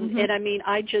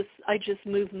I just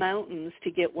moved mountains to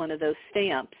get one of those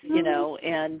stamps, and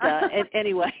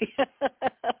anyway.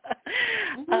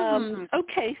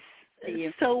 Okay.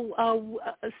 So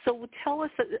tell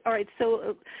us. All right.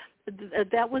 So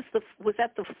was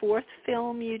that the fourth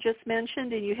film you just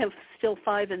mentioned, and you have still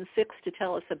 5 and 6 to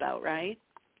tell us about, right?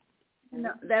 No,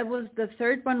 that was the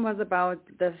third one was about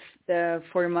the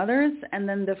Four Mothers, and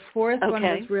then the fourth one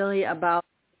was really about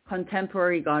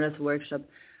contemporary goddess worship,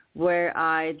 where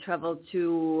I traveled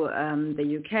to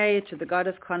the UK to the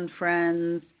goddess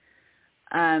conference.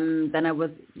 Then I was,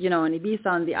 in Ibiza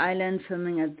on the island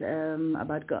filming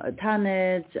about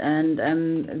Tanit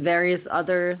and various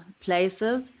other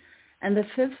places. And the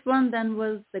fifth one then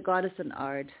was the goddess in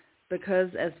art,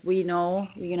 because as we know,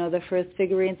 the first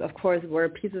figurines, of course, were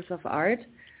pieces of art.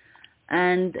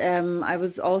 And I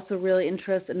was also really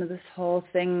interested in this whole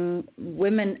thing,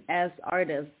 women as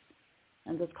artists,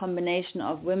 and this combination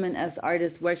of women as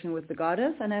artists working with the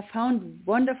goddess. And I found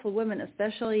wonderful women,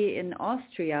 especially in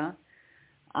Austria.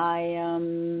 I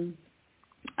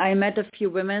met a few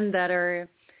women that are,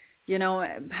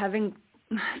 having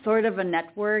sort of a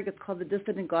network. It's called the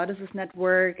Dissident Goddesses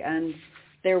Network, and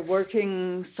they're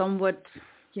working somewhat,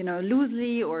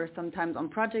 loosely or sometimes on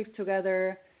projects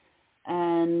together.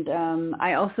 And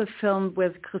I also filmed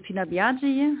with Christina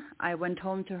Biaggi. I went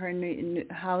home to her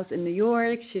house in New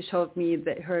York. She showed me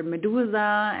her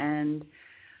Medusa, and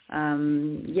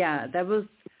that was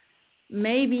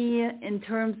maybe in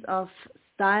terms of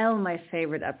style my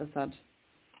favorite episode.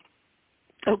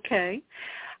 Okay.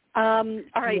 All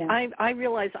right. Yeah. I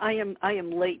realize I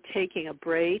am late taking a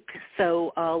break.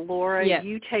 So Laura, Yes.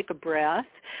 you take a breath,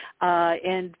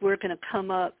 and we're going to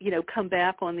come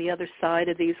back on the other side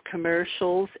of these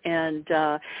commercials and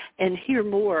hear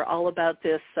more all about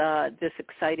this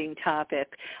exciting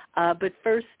topic. But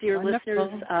first, dear Wonderful.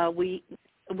 listeners,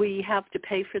 we have to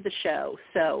pay for the show.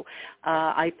 So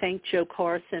I thank Jo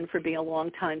Carson for being a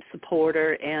longtime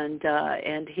supporter, and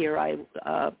here I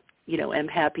am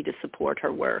happy to support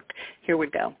her work. Here we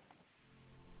go.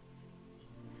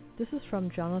 This is from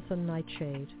Jonathan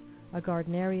Nightshade, a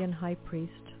Gardnerian high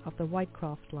priest of the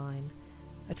Whitecroft line,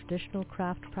 a traditional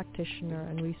craft practitioner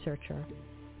and researcher,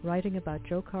 writing about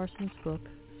Jo Carson's book,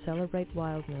 Celebrate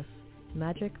Wildness,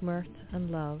 Magic, Mirth,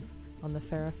 and Love on the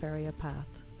Ferraferia Path.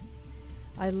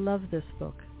 I love this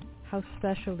book, how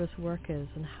special this work is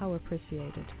and how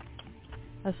appreciated.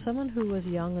 As someone who was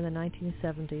young in the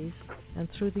 1970s and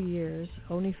through the years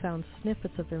only found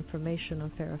snippets of information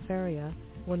on Ferraferia,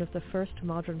 one of the first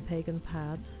modern pagan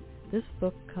paths, this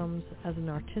book comes as an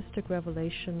artistic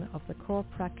revelation of the core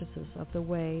practices of the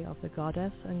way of the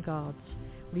goddess and gods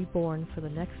reborn for the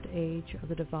next age of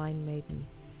the Divine Maiden.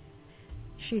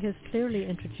 She has clearly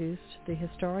introduced the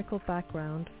historical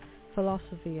background,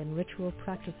 philosophy and ritual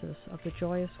practices of the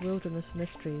joyous wilderness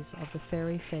mysteries of the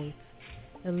fairy faith,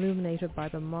 illuminated by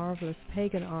the marvelous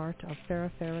pagan art of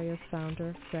Ferraferia's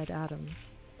founder, Fred Adams.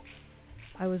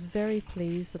 I was very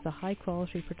pleased that the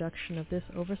high-quality production of this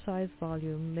oversized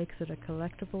volume makes it a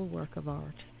collectible work of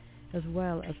art, as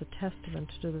well as a testament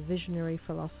to the visionary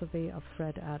philosophy of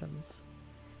Fred Adams.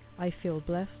 I feel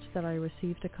blessed that I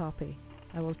received a copy.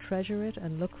 I will treasure it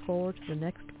and look forward to the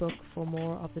next book for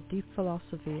more of the deep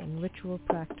philosophy and ritual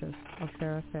practice of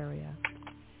Ferraferia.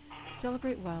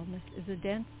 Celebrate Wildness is a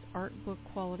dense art book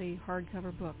quality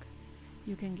hardcover book.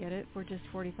 You can get it for just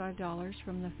 $45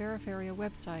 from the Ferraferia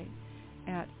website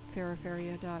at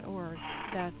ferraferia.org.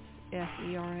 That's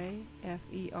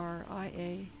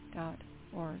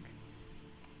FERAFERIA.org.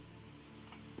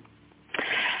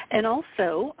 And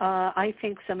also, I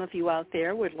think some of you out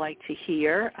there would like to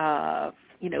hear,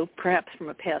 perhaps from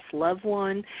a past loved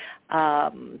one,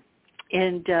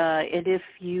 and if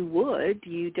you would,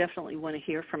 you definitely want to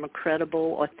hear from a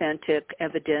credible, authentic,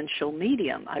 evidential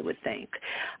medium, I would think.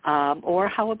 Or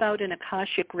how about an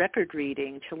Akashic record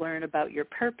reading to learn about your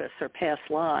purpose or past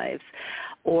lives?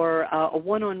 Or a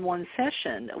one-on-one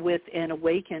session with an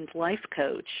awakened life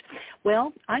coach.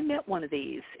 Well, I met one of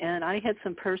these, and I had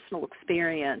some personal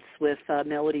experience with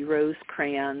Melody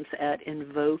Rosecrans at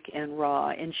Invoke and Raw,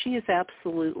 and she is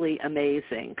absolutely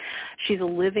amazing. She's a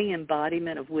living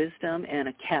embodiment of wisdom and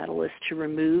a catalyst to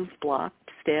remove blocked,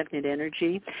 stagnant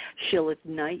energy. She'll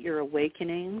ignite your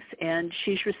awakenings, and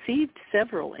she's received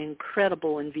several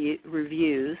incredible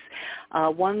reviews.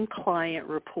 One client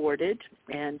reported,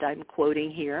 and I'm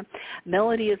quoting here,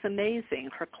 "Melody is amazing.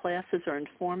 Her classes are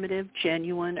informative,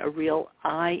 genuine, a real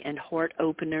eye and heart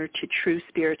opener to true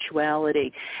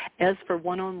spirituality. As for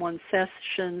one-on-one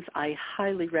sessions, I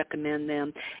highly recommend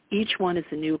them. Each one is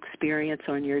a new experience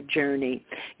on your journey.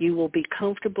 You will be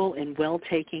comfortable and well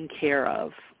taken care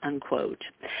of," unquote.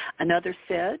 Another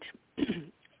said,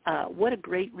 what a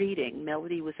great reading.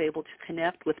 Melody was able to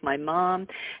connect with my mom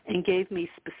and gave me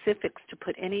specifics to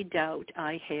put any doubt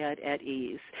I had at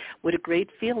ease. What a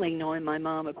great feeling knowing my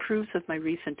mom approves of my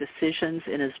recent decisions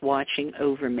and is watching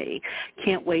over me.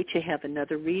 Can't wait to have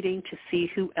another reading to see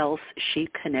who else she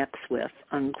connects with,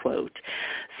 unquote.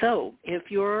 So if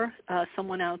you're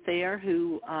someone out there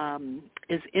who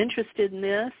is interested in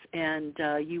this and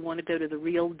you want to go to the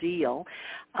real deal,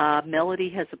 Melody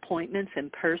has appointments in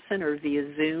person or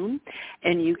via Zoom,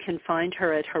 and you can find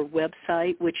her at her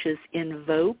website, which is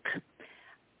Invoke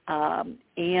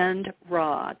and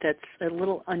Raw. That's a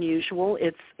little unusual.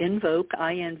 It's Invoke,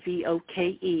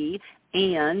 INVOKE,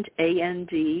 and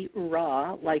AND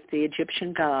Ra, like the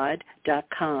Egyptian god,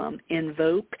 .com,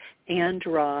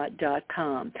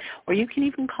 invokeandraw.com. Or you can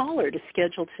even call her to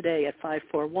schedule today at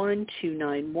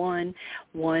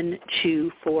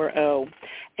 541-291-1240.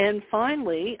 And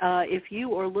finally, if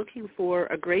you are looking for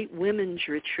a great women's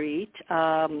retreat,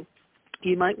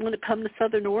 you might want to come to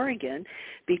Southern Oregon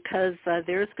because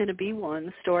there's going to be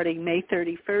one starting May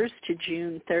 31st to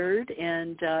June 3rd,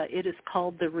 and it is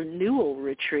called the Renewal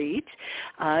Retreat.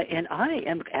 And I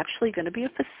am actually going to be a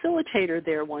facilitator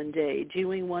there one day,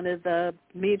 doing one of the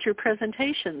major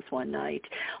presentations one night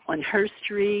on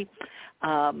herstory,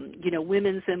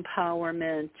 women's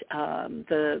empowerment,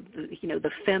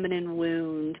 the feminine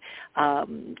wound,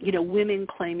 women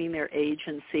claiming their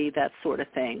agency, that sort of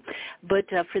thing. But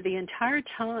for the entire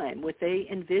time, what they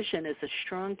envision is a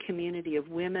strong community of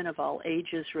women of all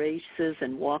ages, races,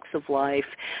 and walks of life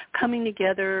coming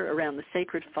together around the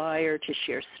sacred fire to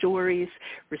share stories,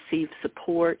 receive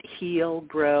support, heal,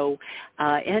 grow,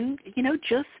 and,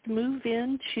 just move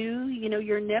into,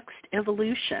 your next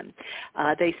evolution.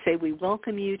 They say we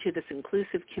welcome you to this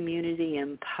inclusive community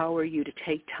and empower you to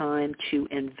take time to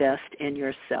invest in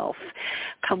yourself.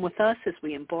 Come with us as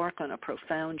we embark on a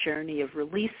profound journey of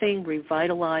releasing,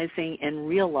 revitalizing, and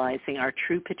realizing our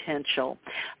true potential.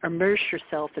 Immerse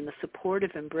yourself in the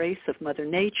supportive embrace of Mother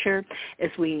Nature as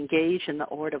we engage in the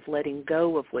art of letting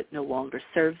go of what no longer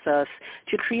serves us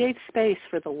to create space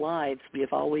for the lives we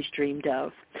have always dreamed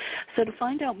of. So to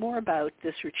find out more about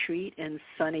this retreat in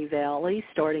Sunny Valley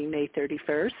starting May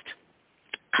 31st,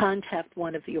 contact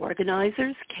one of the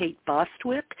organizers, Kate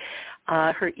Bostwick.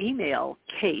 Her email,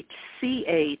 Kate,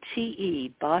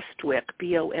 C-A-T-E, Bostwick,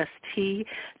 B-O-S-T-W-I-C-K,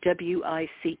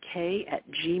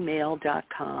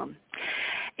 @gmail.com.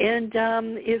 And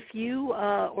if you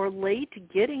are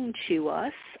late getting to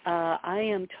us, I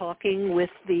am talking with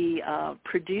the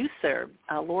producer,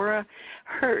 Laura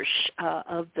Hirch,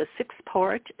 of the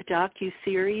 6-part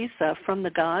Docu-Series From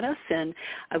the Goddess, and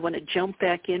I want to jump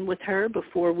back in with her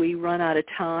before we run out of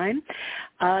time.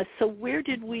 So where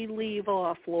did we leave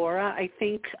off, Laura? I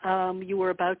think you were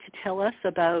about to tell us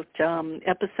about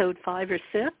episode 5 or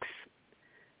 6.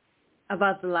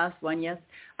 About the last one, yes.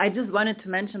 I just wanted to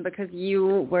mention, because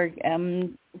you were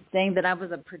saying that I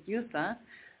was a producer,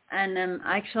 and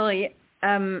actually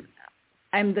I'm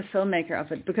the filmmaker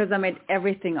of it, because I made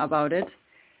everything about it.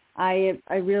 I'm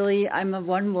a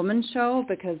one-woman show,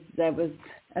 because there was,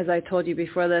 as I told you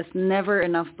before, there's never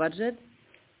enough budget.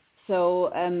 So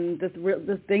this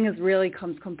thing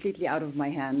comes completely out of my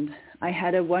hand. I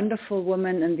had a wonderful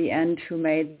woman in the end who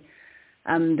made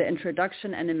the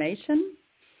introduction animation.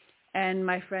 And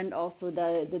my friend also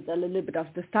did a little bit of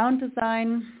the sound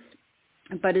design,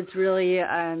 but it's really,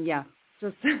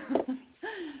 just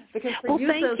because Well,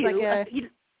 producer thank you.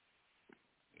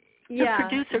 The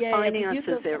producer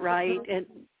finances it, right? And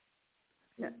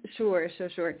Sure.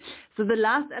 So the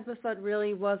last episode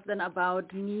really was then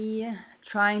about me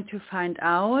trying to find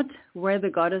out where the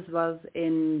goddess was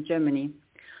in Germany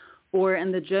or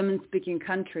in the German-speaking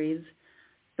countries.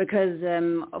 Because,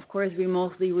 of course, we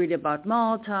mostly read about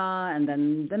Malta and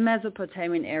then the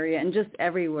Mesopotamian area and just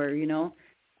everywhere,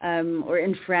 or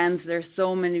in France, there's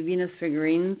so many Venus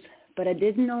figurines. But I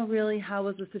didn't know really how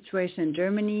was the situation in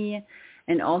Germany,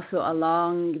 and also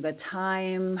along the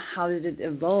time, how did it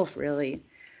evolve really?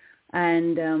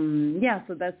 And,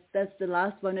 so that's the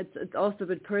last one. It's also a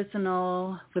bit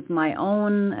personal with my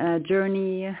own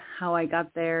journey, how I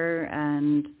got there.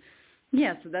 And,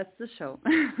 so that's the show.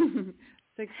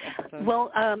 6 episodes. Well,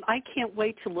 I can't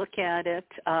wait to look at it.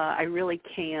 I really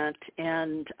can't.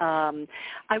 And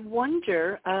I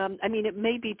wonder, it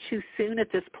may be too soon at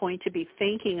this point to be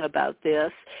thinking about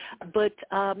this, but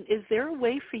is there a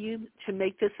way for you to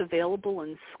make this available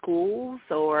in schools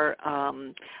or,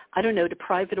 to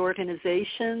private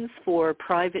organizations for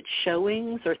private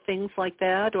showings or things like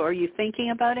that? Or are you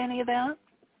thinking about any of that?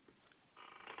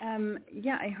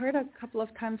 I heard a couple of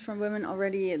times from women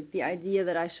already the idea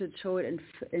that I should show it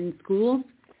in schools.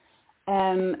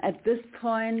 At this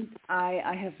point,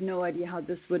 I have no idea how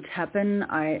this would happen.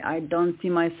 I don't see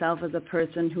myself as a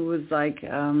person who is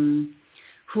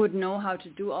who would know how to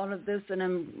do all of this. And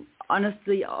I'm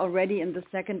honestly already in the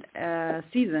 2nd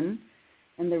season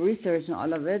in the research and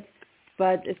all of it.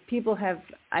 But if people have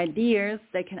ideas,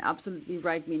 they can absolutely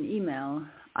write me an email.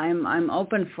 I'm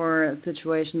open for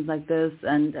situations like this,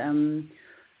 and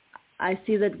I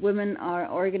see that women are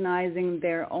organizing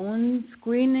their own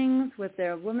screenings with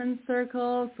their women's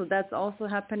circles, so that's also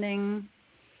happening.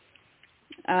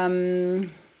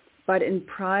 But in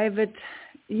private,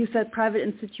 you said private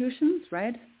institutions,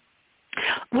 right?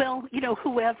 Well,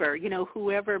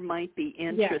 whoever might be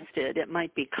interested. Yeah. It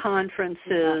might be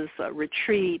conferences,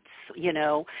 retreats,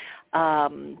 it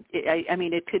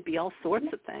could be all sorts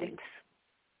of things.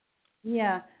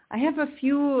 Yeah, I have a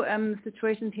few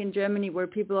situations here in Germany where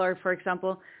people are, for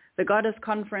example, the Goddess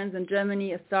Conference in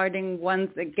Germany is starting once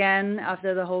again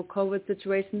after the whole COVID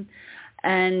situation.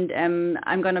 And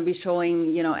I'm going to be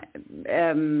showing,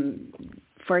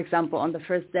 for example, on the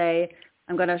first day,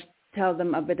 I'm going to tell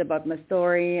them a bit about my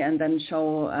story and then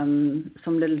show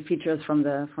some little features from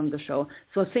the show.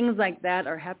 So things like that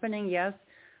are happening, yes.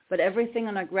 But everything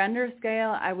on a grander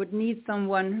scale, I would need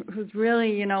someone who's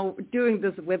really, doing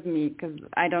this with me, because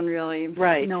I don't really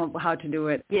know how to do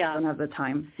it. Yeah. I don't have the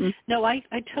time. No, I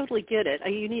totally get it.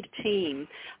 You need a team.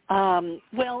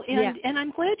 And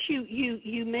I'm glad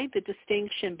you made the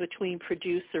distinction between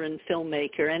producer and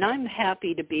filmmaker, and I'm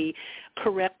happy to be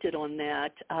corrected on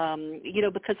that.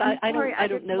 Because I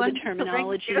don't know the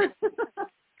terminology.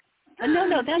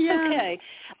 No, that's okay.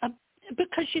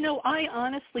 Because, I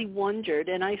honestly wondered,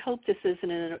 and I hope this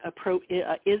isn't an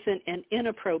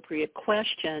inappropriate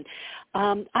question,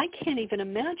 I can't even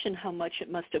imagine how much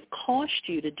it must have cost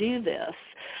you to do this.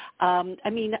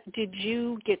 Did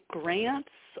you get grants?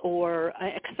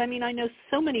 Because, I know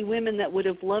so many women that would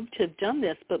have loved to have done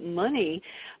this, but money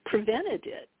prevented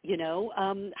it,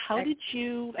 How did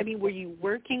you, were you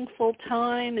working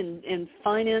full-time and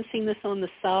financing this on the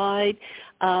side?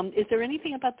 Is there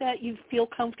anything about that you feel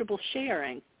comfortable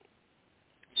sharing?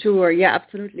 Sure, yeah,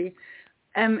 absolutely.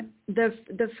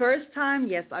 The first time,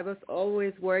 yes, I was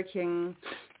always working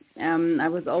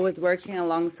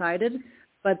alongside it.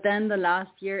 But then the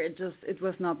last year, it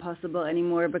was not possible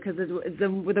anymore because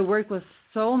the work was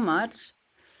so much.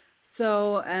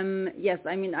 So yes,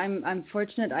 I'm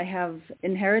fortunate. I have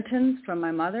inheritance from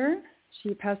my mother.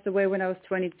 She passed away when I was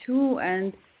 22,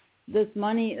 and this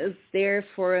money is there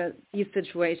for these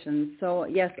situations. So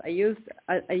yes, I used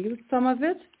some of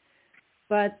it.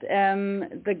 But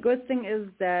the good thing is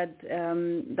that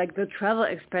like the travel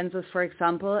expenses, for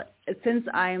example, since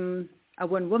I'm a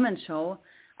one-woman show,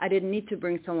 I didn't need to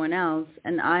bring someone else,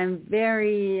 and I'm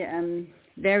very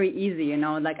easy,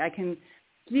 like I can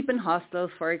sleep in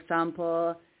hostels, for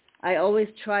example. I always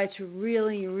try to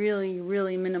really, really,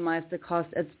 really minimize the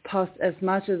cost as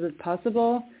much as it's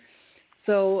possible.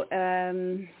 So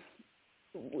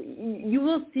you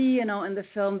will see, in the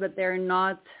film that they're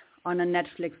not on a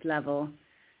Netflix level.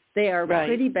 They are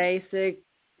pretty basic.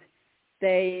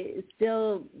 They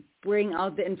still bring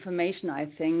out the information, I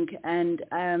think, and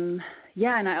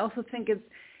and I also think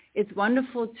it's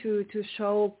wonderful to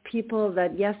show people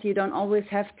that yes, you don't always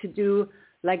have to do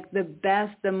like the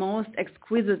best, the most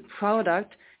exquisite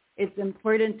product. It's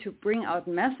important to bring out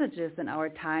messages in our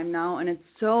time now, and it's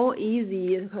so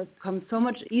easy. It has become so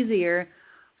much easier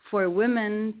for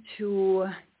women to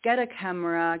get a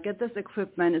camera, get this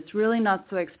equipment. It's really not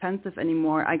so expensive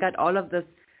anymore. I got all of this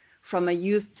from a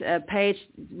used page.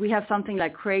 We have something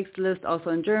like Craigslist also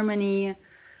in Germany.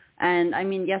 And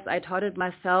yes, I taught it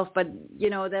myself, but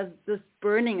there's this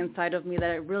burning inside of me that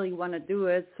I really want to do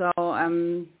it. So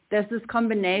there's this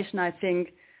combination, I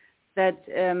think, that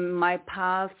my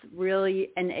path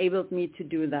really enabled me to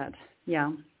do that.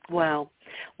 Yeah. Wow.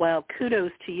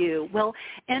 Kudos to you. Well,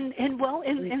 and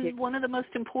one of the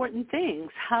most important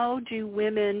things, how do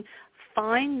women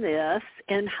find this,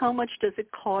 and how much does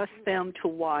it cost them to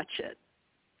watch it?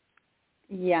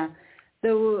 Yeah.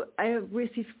 So I have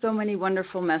received so many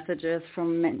wonderful messages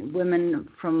from women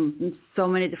from so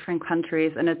many different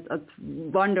countries, and it's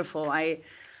wonderful. I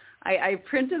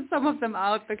printed some of them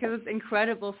out because it's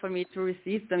incredible for me to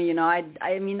receive them.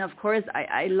 Of course,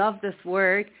 I love this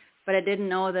work, but I didn't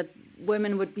know that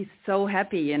women would be so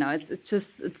happy. It's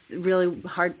really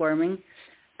heartwarming.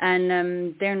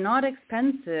 And they're not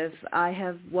expensive. I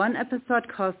have one episode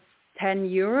costs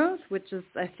 €10, which is,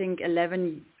 I think,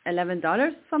 $11,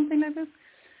 something like this.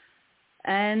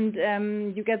 And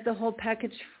you get the whole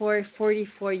package for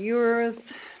 €44,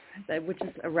 which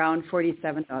is around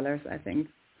 $47, I think.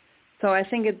 So I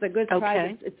think it's a good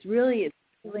price. It's really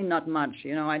not much.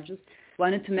 I just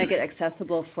wanted to make it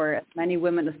accessible for as many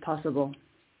women as possible.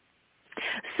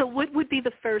 So what would be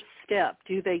the first step?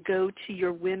 Do they go to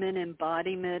your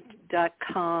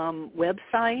womenembodiment.com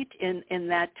website, and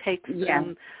that takes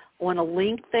them on a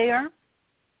link there?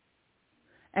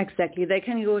 Exactly. They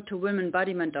can go to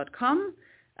womenembodiment.com.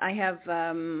 I have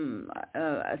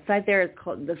a site there. It's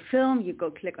called The Film. You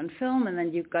go click on Film, and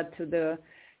then you go to the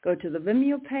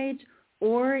Vimeo page,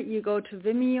 or you go to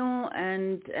Vimeo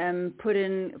and put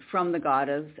in From the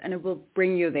Goddess, and it will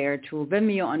bring you there to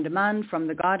Vimeo on demand from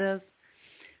the Goddess.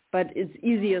 But it's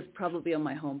easiest probably on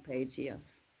my homepage, yes.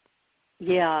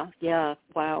 Yeah,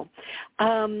 wow.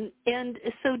 And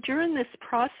so during this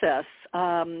process,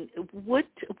 what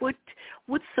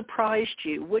surprised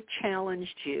you? What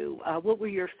challenged you? What were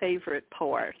your favorite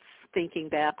parts, thinking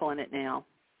back on it now?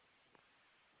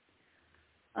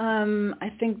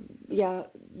 I think,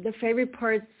 the favorite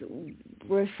parts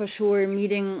were for sure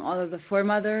meeting all of the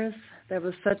foremothers. That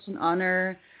was such an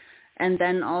honor. And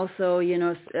then also,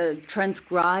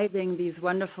 transcribing these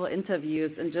wonderful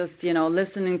interviews and just,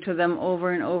 listening to them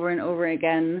over and over and over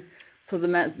again. So the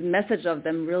message of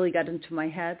them really got into my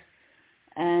head.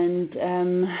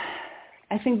 And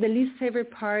I think the least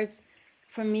favorite part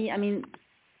for me, I mean,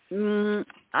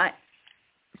 I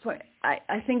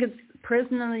think it's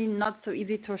personally not so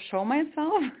easy to show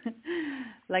myself.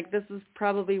 Like, this is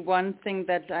probably one thing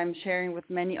that I'm sharing with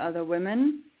many other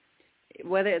women,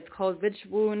 whether it's called witch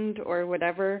wound or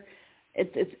whatever.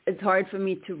 It's hard for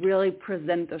me to really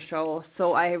present the show.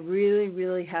 So I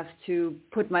really have to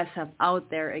put myself out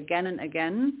there again and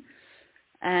again.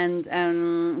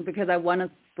 And because I want to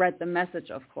spread the message,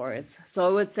 of course. So I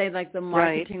would say, like, the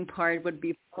marketing part would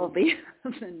be probably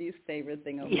the least favorite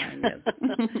thing of mine. Yes.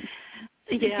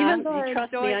 Yeah,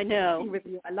 trust me, I know. With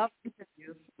you. I love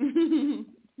interviews.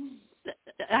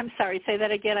 I'm sorry, say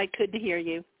that again. I couldn't hear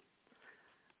you.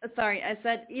 Sorry, I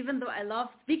said even though I love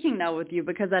speaking now with you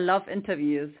because I love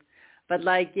interviews, but,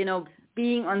 like, you know,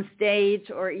 being on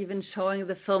stage or even showing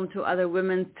the film to other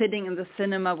women, sitting in the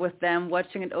cinema with them,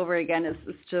 watching it over again is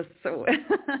just so,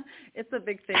 it's a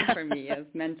big thing for me, yes,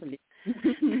 mentally.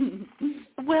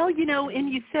 Well, you know,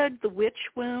 and you said the witch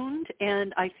wound,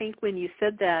 and I think when you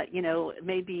said that, you know,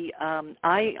 maybe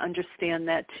I understand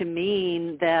that to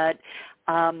mean that,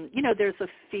 you know, there's a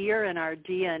fear in our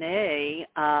DNA,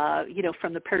 you know,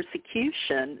 from the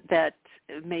persecution that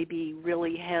maybe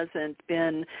really hasn't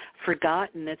been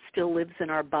forgotten. It still lives in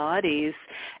our bodies,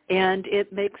 and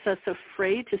it makes us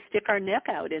afraid to stick our neck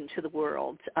out into the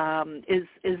world. Is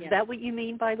that what you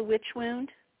mean by the witch wound?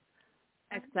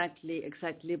 Exactly.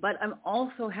 But I'm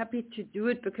also happy to do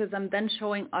it because I'm then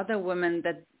showing other women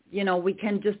that, you know, we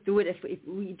can just do it if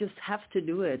we just have to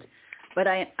do it. But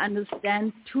I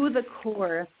understand to the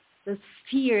core this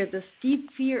deep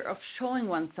fear of showing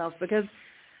oneself, because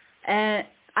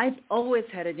I've always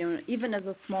had it, you know, even as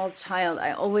a small child,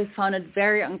 I always found it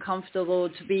very uncomfortable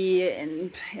to be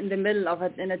in the middle of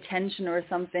it, in attention or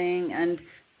something. And,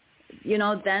 you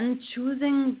know, then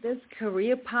choosing this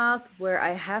career path where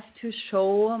I have to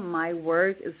show my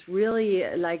work is really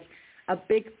like a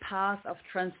big path of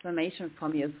transformation for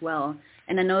me as well.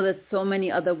 And I know that so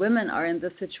many other women are in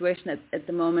this situation at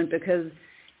the moment because,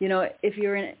 you know, if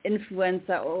you're an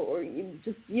influencer or you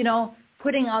just, you know,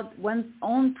 putting out one's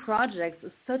own projects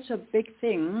is such a big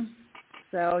thing.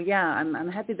 So, yeah, I'm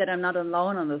happy that I'm not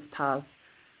alone on this path.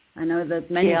 I know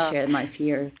that many share my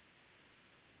fears.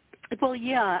 Well,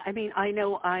 yeah. I mean, I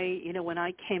know when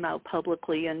I came out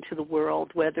publicly into the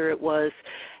world, whether it was,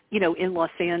 you know, in Los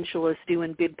Angeles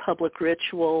doing big public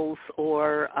rituals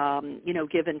or, you know,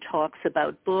 giving talks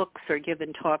about books or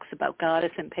giving talks about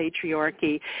goddess and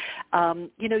patriarchy,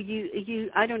 you know,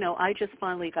 I don't know, I just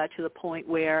finally got to the point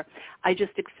where I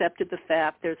just accepted the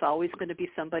fact there's always going to be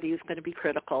somebody who's going to be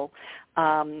critical.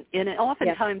 And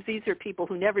oftentimes these are people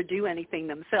who never do anything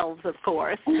themselves, of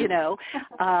course, you know.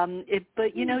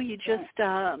 But, you know, you just,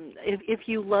 if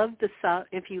you love the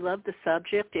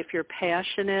subject, if you're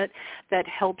passionate, that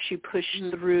helps you push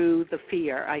through the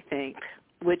fear, I think,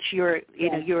 which you're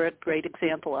a great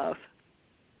example of.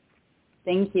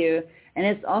 Thank you. And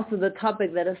it's also the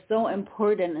topic that is so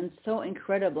important and so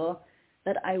incredible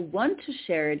that I want to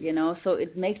share it, you know, so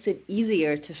it makes it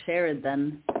easier to share it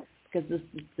then, because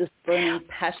this burning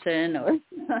passion or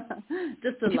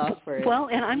just a love for it. Well,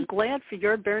 and I'm glad for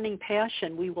your burning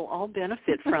passion. We will all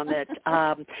benefit from it.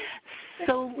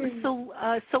 So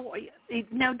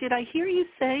now, did I hear you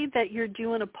say that you're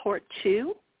doing a part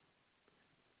 2?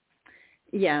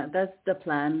 Yeah, that's the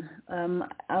plan.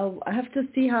 I have to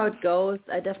see how it goes.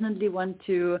 I definitely want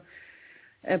to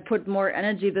put more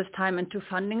energy this time into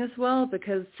funding as well,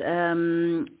 because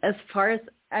as far as,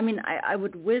 I mean, I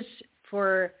would wish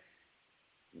for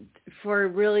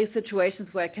really situations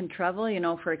where I can travel, you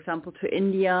know, for example, to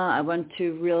India. I want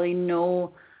to really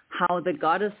know how the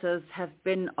goddesses have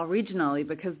been originally,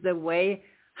 because the way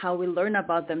how we learn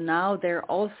about them now, they're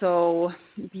also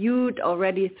viewed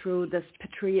already through this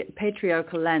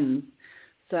patriarchal lens.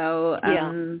 So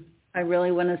I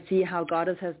really want to see how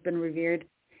goddess has been revered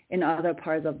in other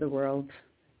parts of the world.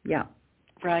 Yeah.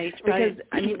 Right, because, right.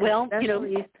 I mean, well, you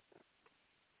know.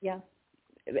 Yeah.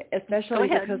 Especially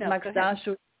because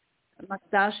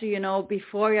Magdashi, you know,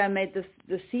 before I made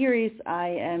the series,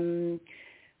 I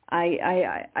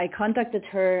contacted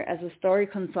her as a story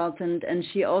consultant, and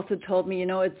she also told me, you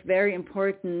know, it's very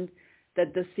important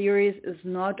that the series is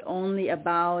not only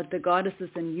about the goddesses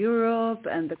in Europe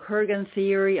and the Kurgan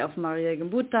theory of Maria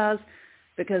Gimbutas,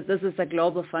 because this is a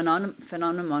global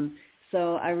phenomenon.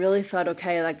 So I really thought,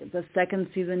 okay, like the second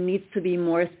season needs to be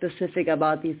more specific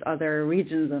about these other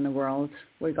regions in the world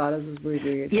where goddesses were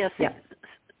revered. Yes. Yeah.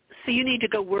 So you need to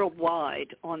go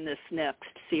worldwide on this next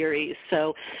series.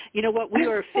 So, you know what, we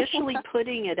are officially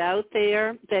putting it out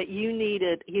there that you need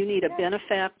a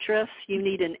benefactress, you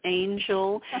need an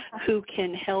angel who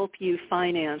can help you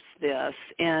finance this,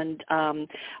 and you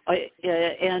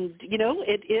know,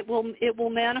 it will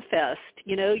manifest.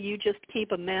 You know, you just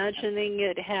keep imagining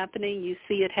it happening, you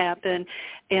see it happen,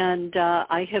 and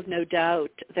I have no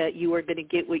doubt that you are going to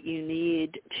get what you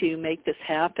need to make this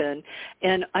happen.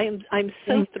 And I'm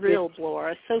so thrilled,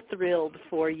 Laura, so thrilled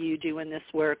for you doing this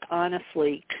work.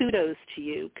 Honestly, kudos to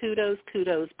you. Kudos,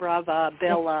 brava,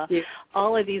 bella,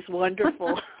 all of these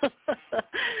wonderful,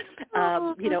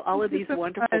 you know, all of these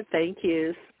wonderful thank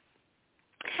yous.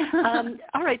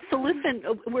 All right, so listen,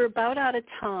 we're about out of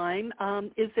time.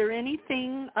 Is there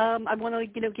anything, I want to,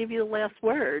 you know, give you the last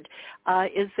word.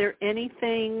 Is there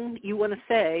anything you want to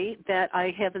say that I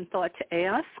haven't thought to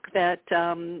ask that,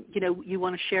 you know, you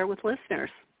want to share with listeners?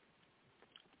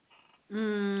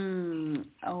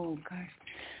 Oh, gosh.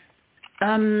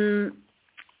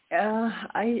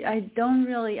 I don't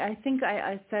really, I think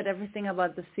I said everything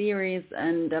about the series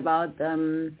and about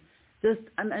I'm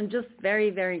just very,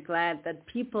 very glad that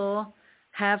people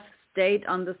have stayed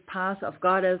on this path of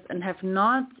goddess and have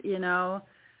not, you know,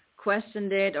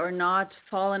 questioned it or not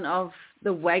fallen off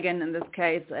the wagon in this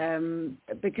case,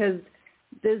 because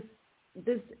this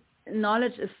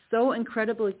knowledge is so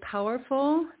incredibly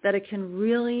powerful that it can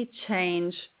really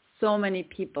change so many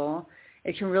people.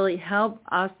 It can really help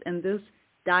us in this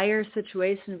dire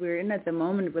situation we're in at the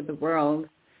moment with the world.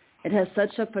 It has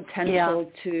such a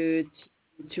potential to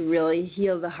really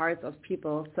heal the hearts of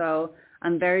people. So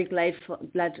I'm very glad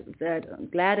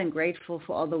and grateful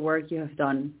for all the work you have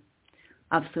done.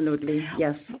 Absolutely,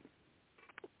 yes.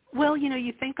 Well, you know,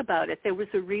 you think about it. There was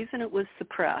a reason it was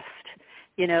suppressed.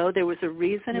 You know, there was a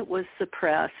reason it was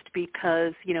suppressed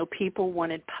because, you know, people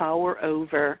wanted power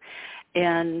over,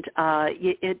 and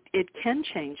it can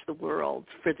change the world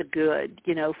for the good,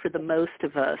 you know, for the most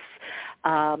of us.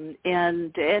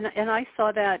 And I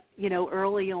saw that, you know,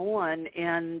 early on,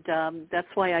 and that's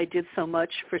why I did so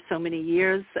much for so many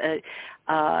years,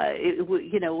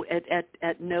 you know,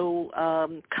 at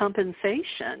no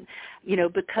compensation, you know,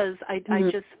 because I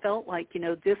just felt like, you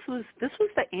know, this was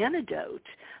the antidote.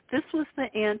 This was the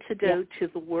antidote to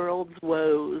the world's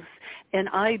woes, and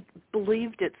I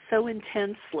believed it so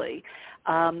intensely,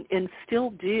 and still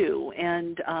do.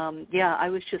 And I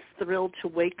was just thrilled to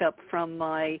wake up from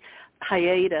my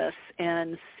hiatus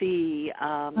and see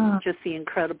just the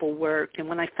incredible work. And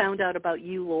when I found out about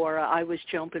you, Laura, I was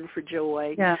jumping for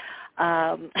joy. Yeah.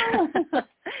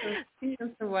 You're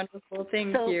so wonderful.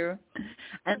 Thank you.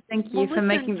 And thank you for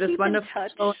making this wonderful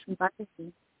show.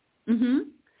 Mm-hmm.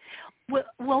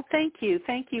 Well, thank you.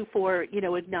 Thank you for, you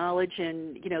know,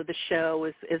 acknowledging, you know, the show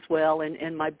as well,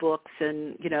 and my books,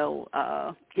 and,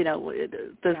 the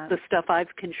stuff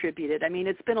I've contributed. I mean,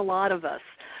 it's been a lot of us,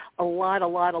 a lot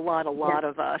of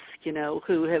us, you know,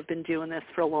 who have been doing this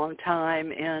for a long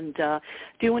time and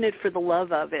doing it for the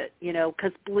love of it, you know,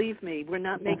 because believe me, we're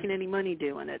not making any money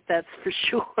doing it. That's for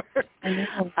sure.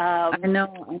 I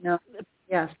know.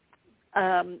 Yes.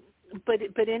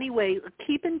 But anyway,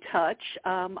 keep in touch.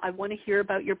 I want to hear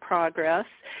about your progress.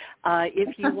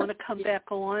 If you want to come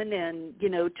back on and, you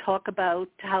know, talk about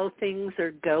how things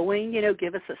are going, you know,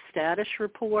 give us a status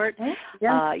report.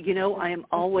 Yeah. You know, I am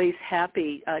always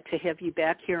happy to have you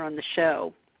back here on the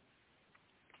show.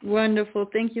 Wonderful.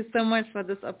 Thank you so much for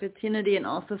this opportunity and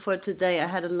also for today. I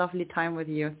had a lovely time with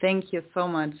you. Thank you so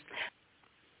much.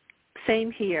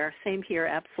 Same here,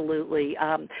 absolutely.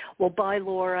 Well, bye,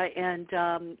 Laura, and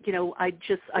you know, I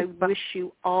wish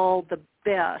you all the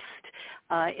best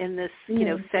in this, you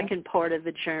know, second part of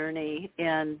the journey,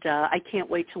 and I can't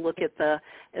wait to look at the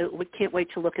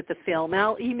film.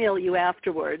 I'll email you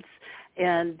afterwards,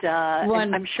 and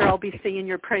I'm sure I'll be singing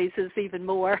your praises even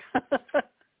more.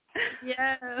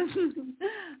 Yes,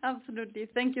 absolutely.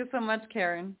 Thank you so much,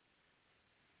 Karen.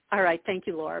 All right, thank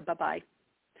you, Laura. Bye-bye.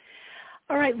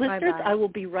 All right, listeners, bye-bye. I will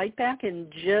be right back in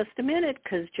just a minute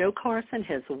because Joe Carson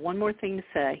has one more thing to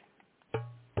say.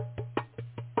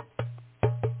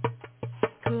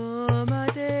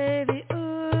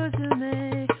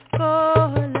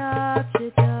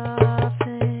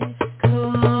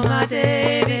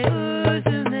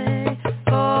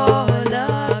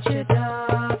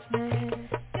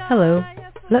 Hello.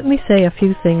 Let me say a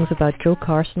few things about Joe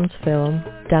Carson's film,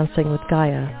 Dancing with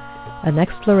Gaia, an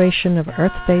exploration of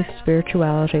earth-based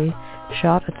spirituality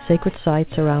shot at sacred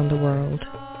sites around the world.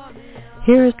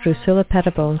 Here is Drusilla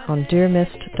Pettibone on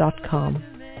dearmist.com.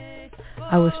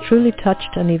 I was truly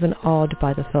touched and even awed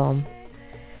by the film.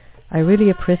 I really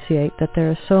appreciate that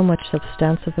there is so much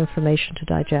substantive information to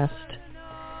digest.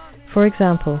 For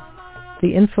example,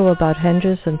 the info about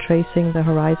henges and tracing the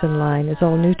horizon line is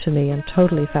all new to me and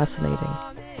totally fascinating.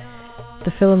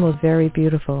 The film was very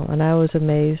beautiful, and I was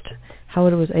amazed how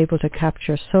it was able to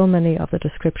capture so many of the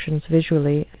descriptions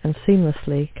visually and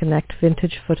seamlessly connect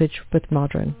vintage footage with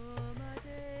modern.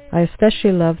 I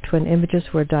especially loved when images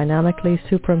were dynamically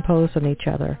superimposed on each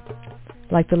other,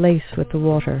 like the lace with the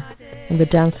water and the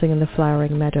dancing in the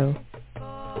flowering meadow.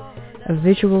 A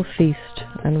visual feast,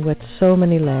 and with so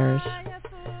many layers.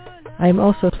 I am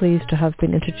also pleased to have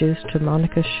been introduced to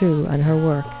Monica Shu and her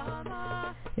work.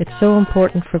 It's so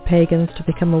important for pagans to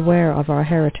become aware of our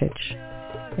heritage.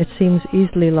 It seems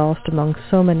easily lost among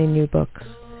so many new books,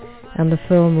 and the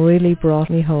film really brought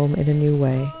me home in a new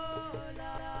way.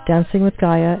 Dancing with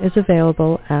Gaia is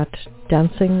available at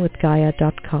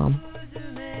dancingwithgaia.com.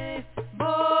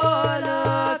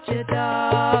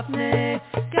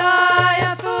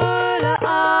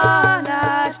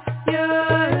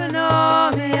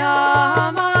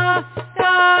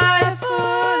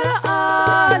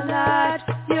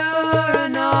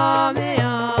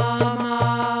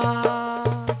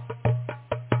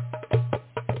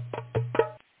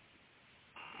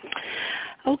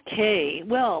 Okay,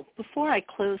 well, before I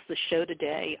close the show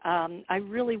today, I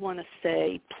really want to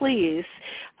say, please,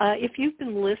 if you've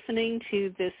been listening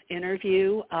to this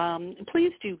interview,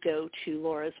 please do go to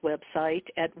Laura's website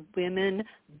at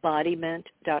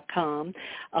womenbodiment.com,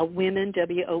 women,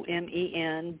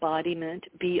 W-O-M-E-N, bodiment,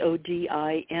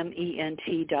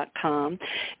 B-O-D-I-M-E-N-T.com.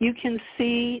 You can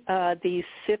see these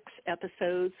 6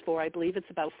 episodes for, I believe it's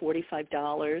about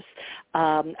 $45.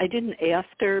 I didn't ask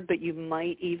her, but you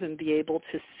might even be able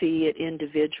to see it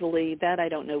individually. That I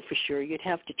don't know for sure. You'd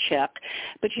have to check.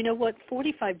 But you know what?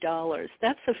 $45,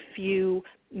 that's a few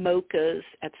mochas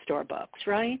at Starbucks,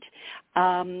 right?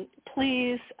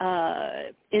 Please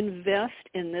invest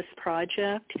in this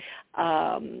project.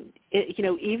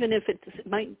 Even if it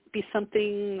might be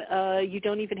something you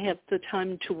don't even have the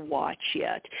time to watch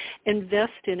yet,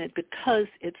 invest in it because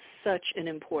it's such an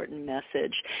important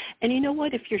message. And you know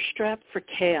what? If you're strapped for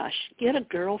cash, get a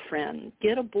girlfriend,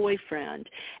 get a boyfriend,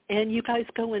 and you guys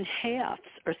go in halves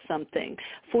or something.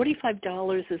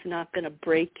 $45 is not going to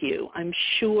break you. I'm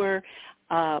sure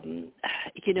you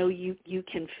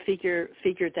can figure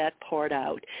that part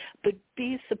out. But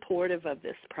be supportive of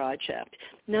this project,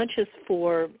 not just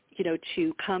for,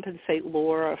 to compensate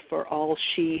Laura for all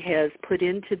she has put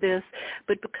into this,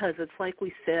 but because it's like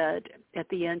we said at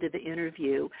the end of the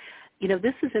interview,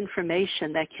 this is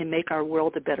information that can make our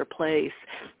world a better place.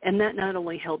 And that not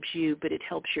only helps you, but it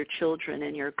helps your children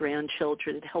and your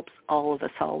grandchildren. It helps all of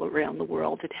us all around the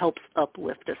world. It helps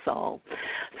uplift us all.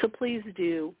 So please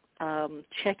do.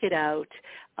 Check it out,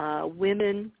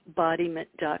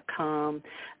 womenbodiment.com.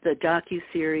 The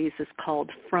docu-series is called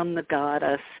From the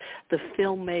Goddess. The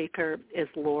filmmaker is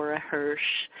Laura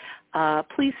Hirch.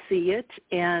 Please see it,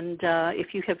 and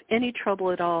if you have any trouble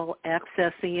at all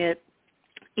accessing it,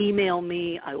 email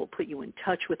me. I will put you in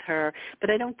touch with her, but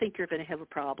I don't think you're going to have a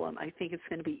problem. I think it's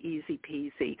going to be easy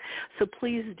peasy. So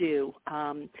please do.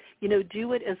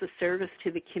 Do it as a service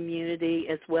to the community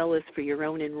as well as for your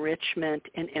own enrichment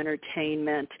and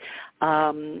entertainment.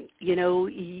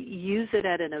 Use it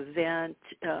at an event.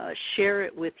 Share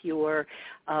it with your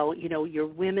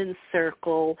women's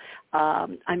circle.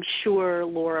 I'm sure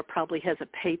Laura probably has a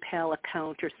PayPal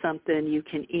account or something. You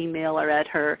can email her at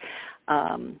her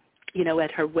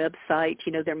at her website.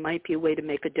 There might be a way to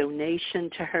make a donation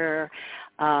to her.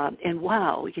 And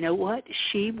wow, you know what?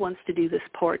 She wants to do this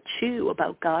part 2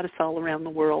 about Goddess all around the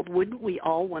world. Wouldn't we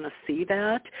all want to see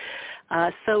that?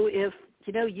 So if,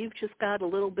 you've just got a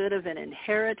little bit of an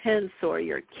inheritance or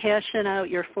you're cashing out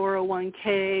your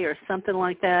 401k or something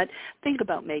like that, think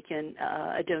about making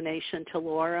a donation to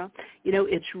Laura.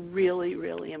 It's really,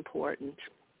 really important.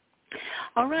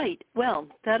 All right. Well,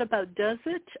 that about does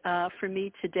it for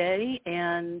me today,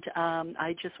 and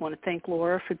I just want to thank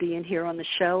Laura for being here on the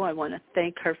show. I want to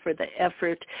thank her for the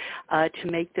effort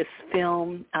to make this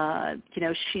film.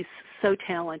 She's so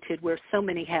talented, wears so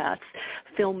many hats,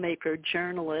 filmmaker,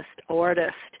 journalist,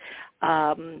 artist,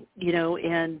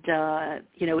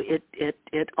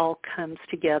 it all comes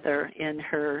together in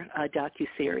her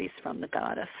docu-series From the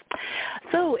Goddess.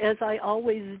 So as I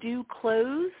always do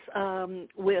close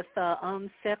with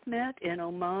Sekhmet in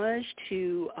homage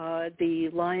to the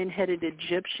lion-headed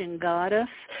Egyptian goddess,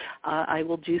 I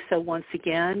will do so once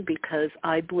again because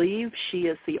I believe she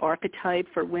is the archetype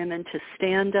for women to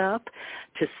stand up,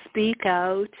 to speak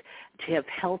out, to have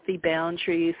healthy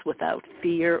boundaries without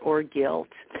fear or guilt.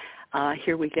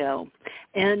 Here we go.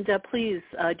 And please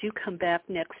do come back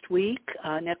next week,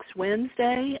 next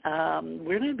Wednesday.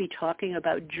 We're going to be talking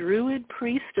about Druid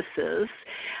priestesses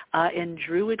and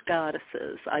Druid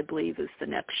goddesses, I believe, is the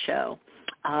next show.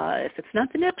 If it's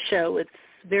not the next show, it's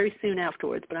very soon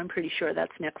afterwards, but I'm pretty sure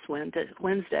that's next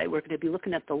Wednesday. We're going to be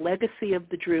looking at the legacy of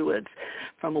the Druids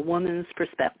from a woman's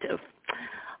perspective.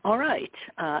 All right,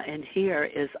 and here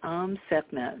is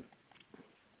Sekhmet.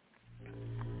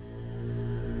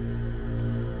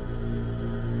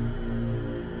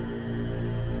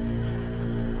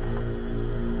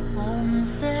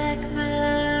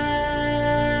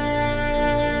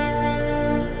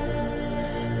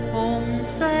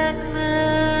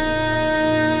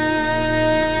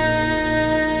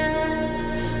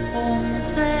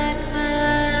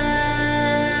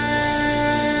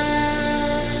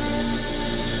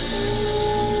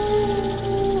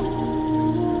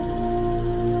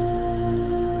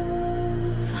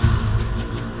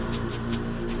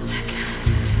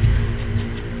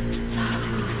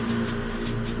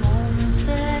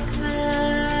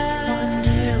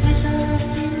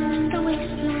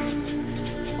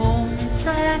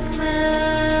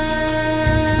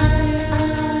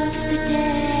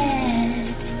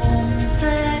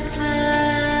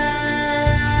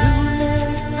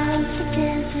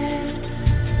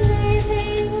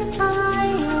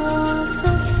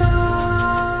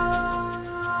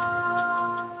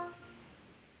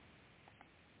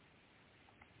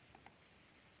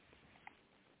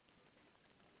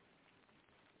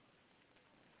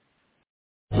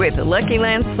 With the Lucky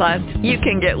Land Slots, you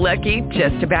can get lucky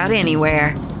just about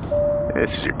anywhere.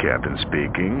 This is your captain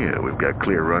speaking. We've got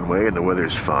clear runway and the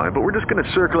weather's fine, but we're just going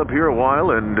to circle up here a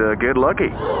while and get lucky.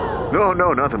 No,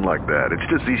 nothing like that.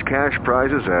 It's just these cash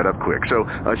prizes add up quick. So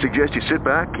I suggest you sit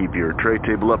back, keep your tray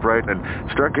table upright, and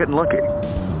start getting lucky.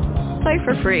 Play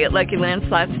for free at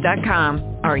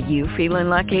LuckyLandSlots.com. Are you feeling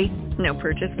lucky? No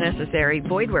purchase necessary.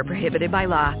 Void where prohibited by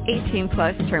law.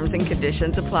 18+ terms and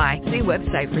conditions apply. See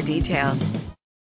website for details.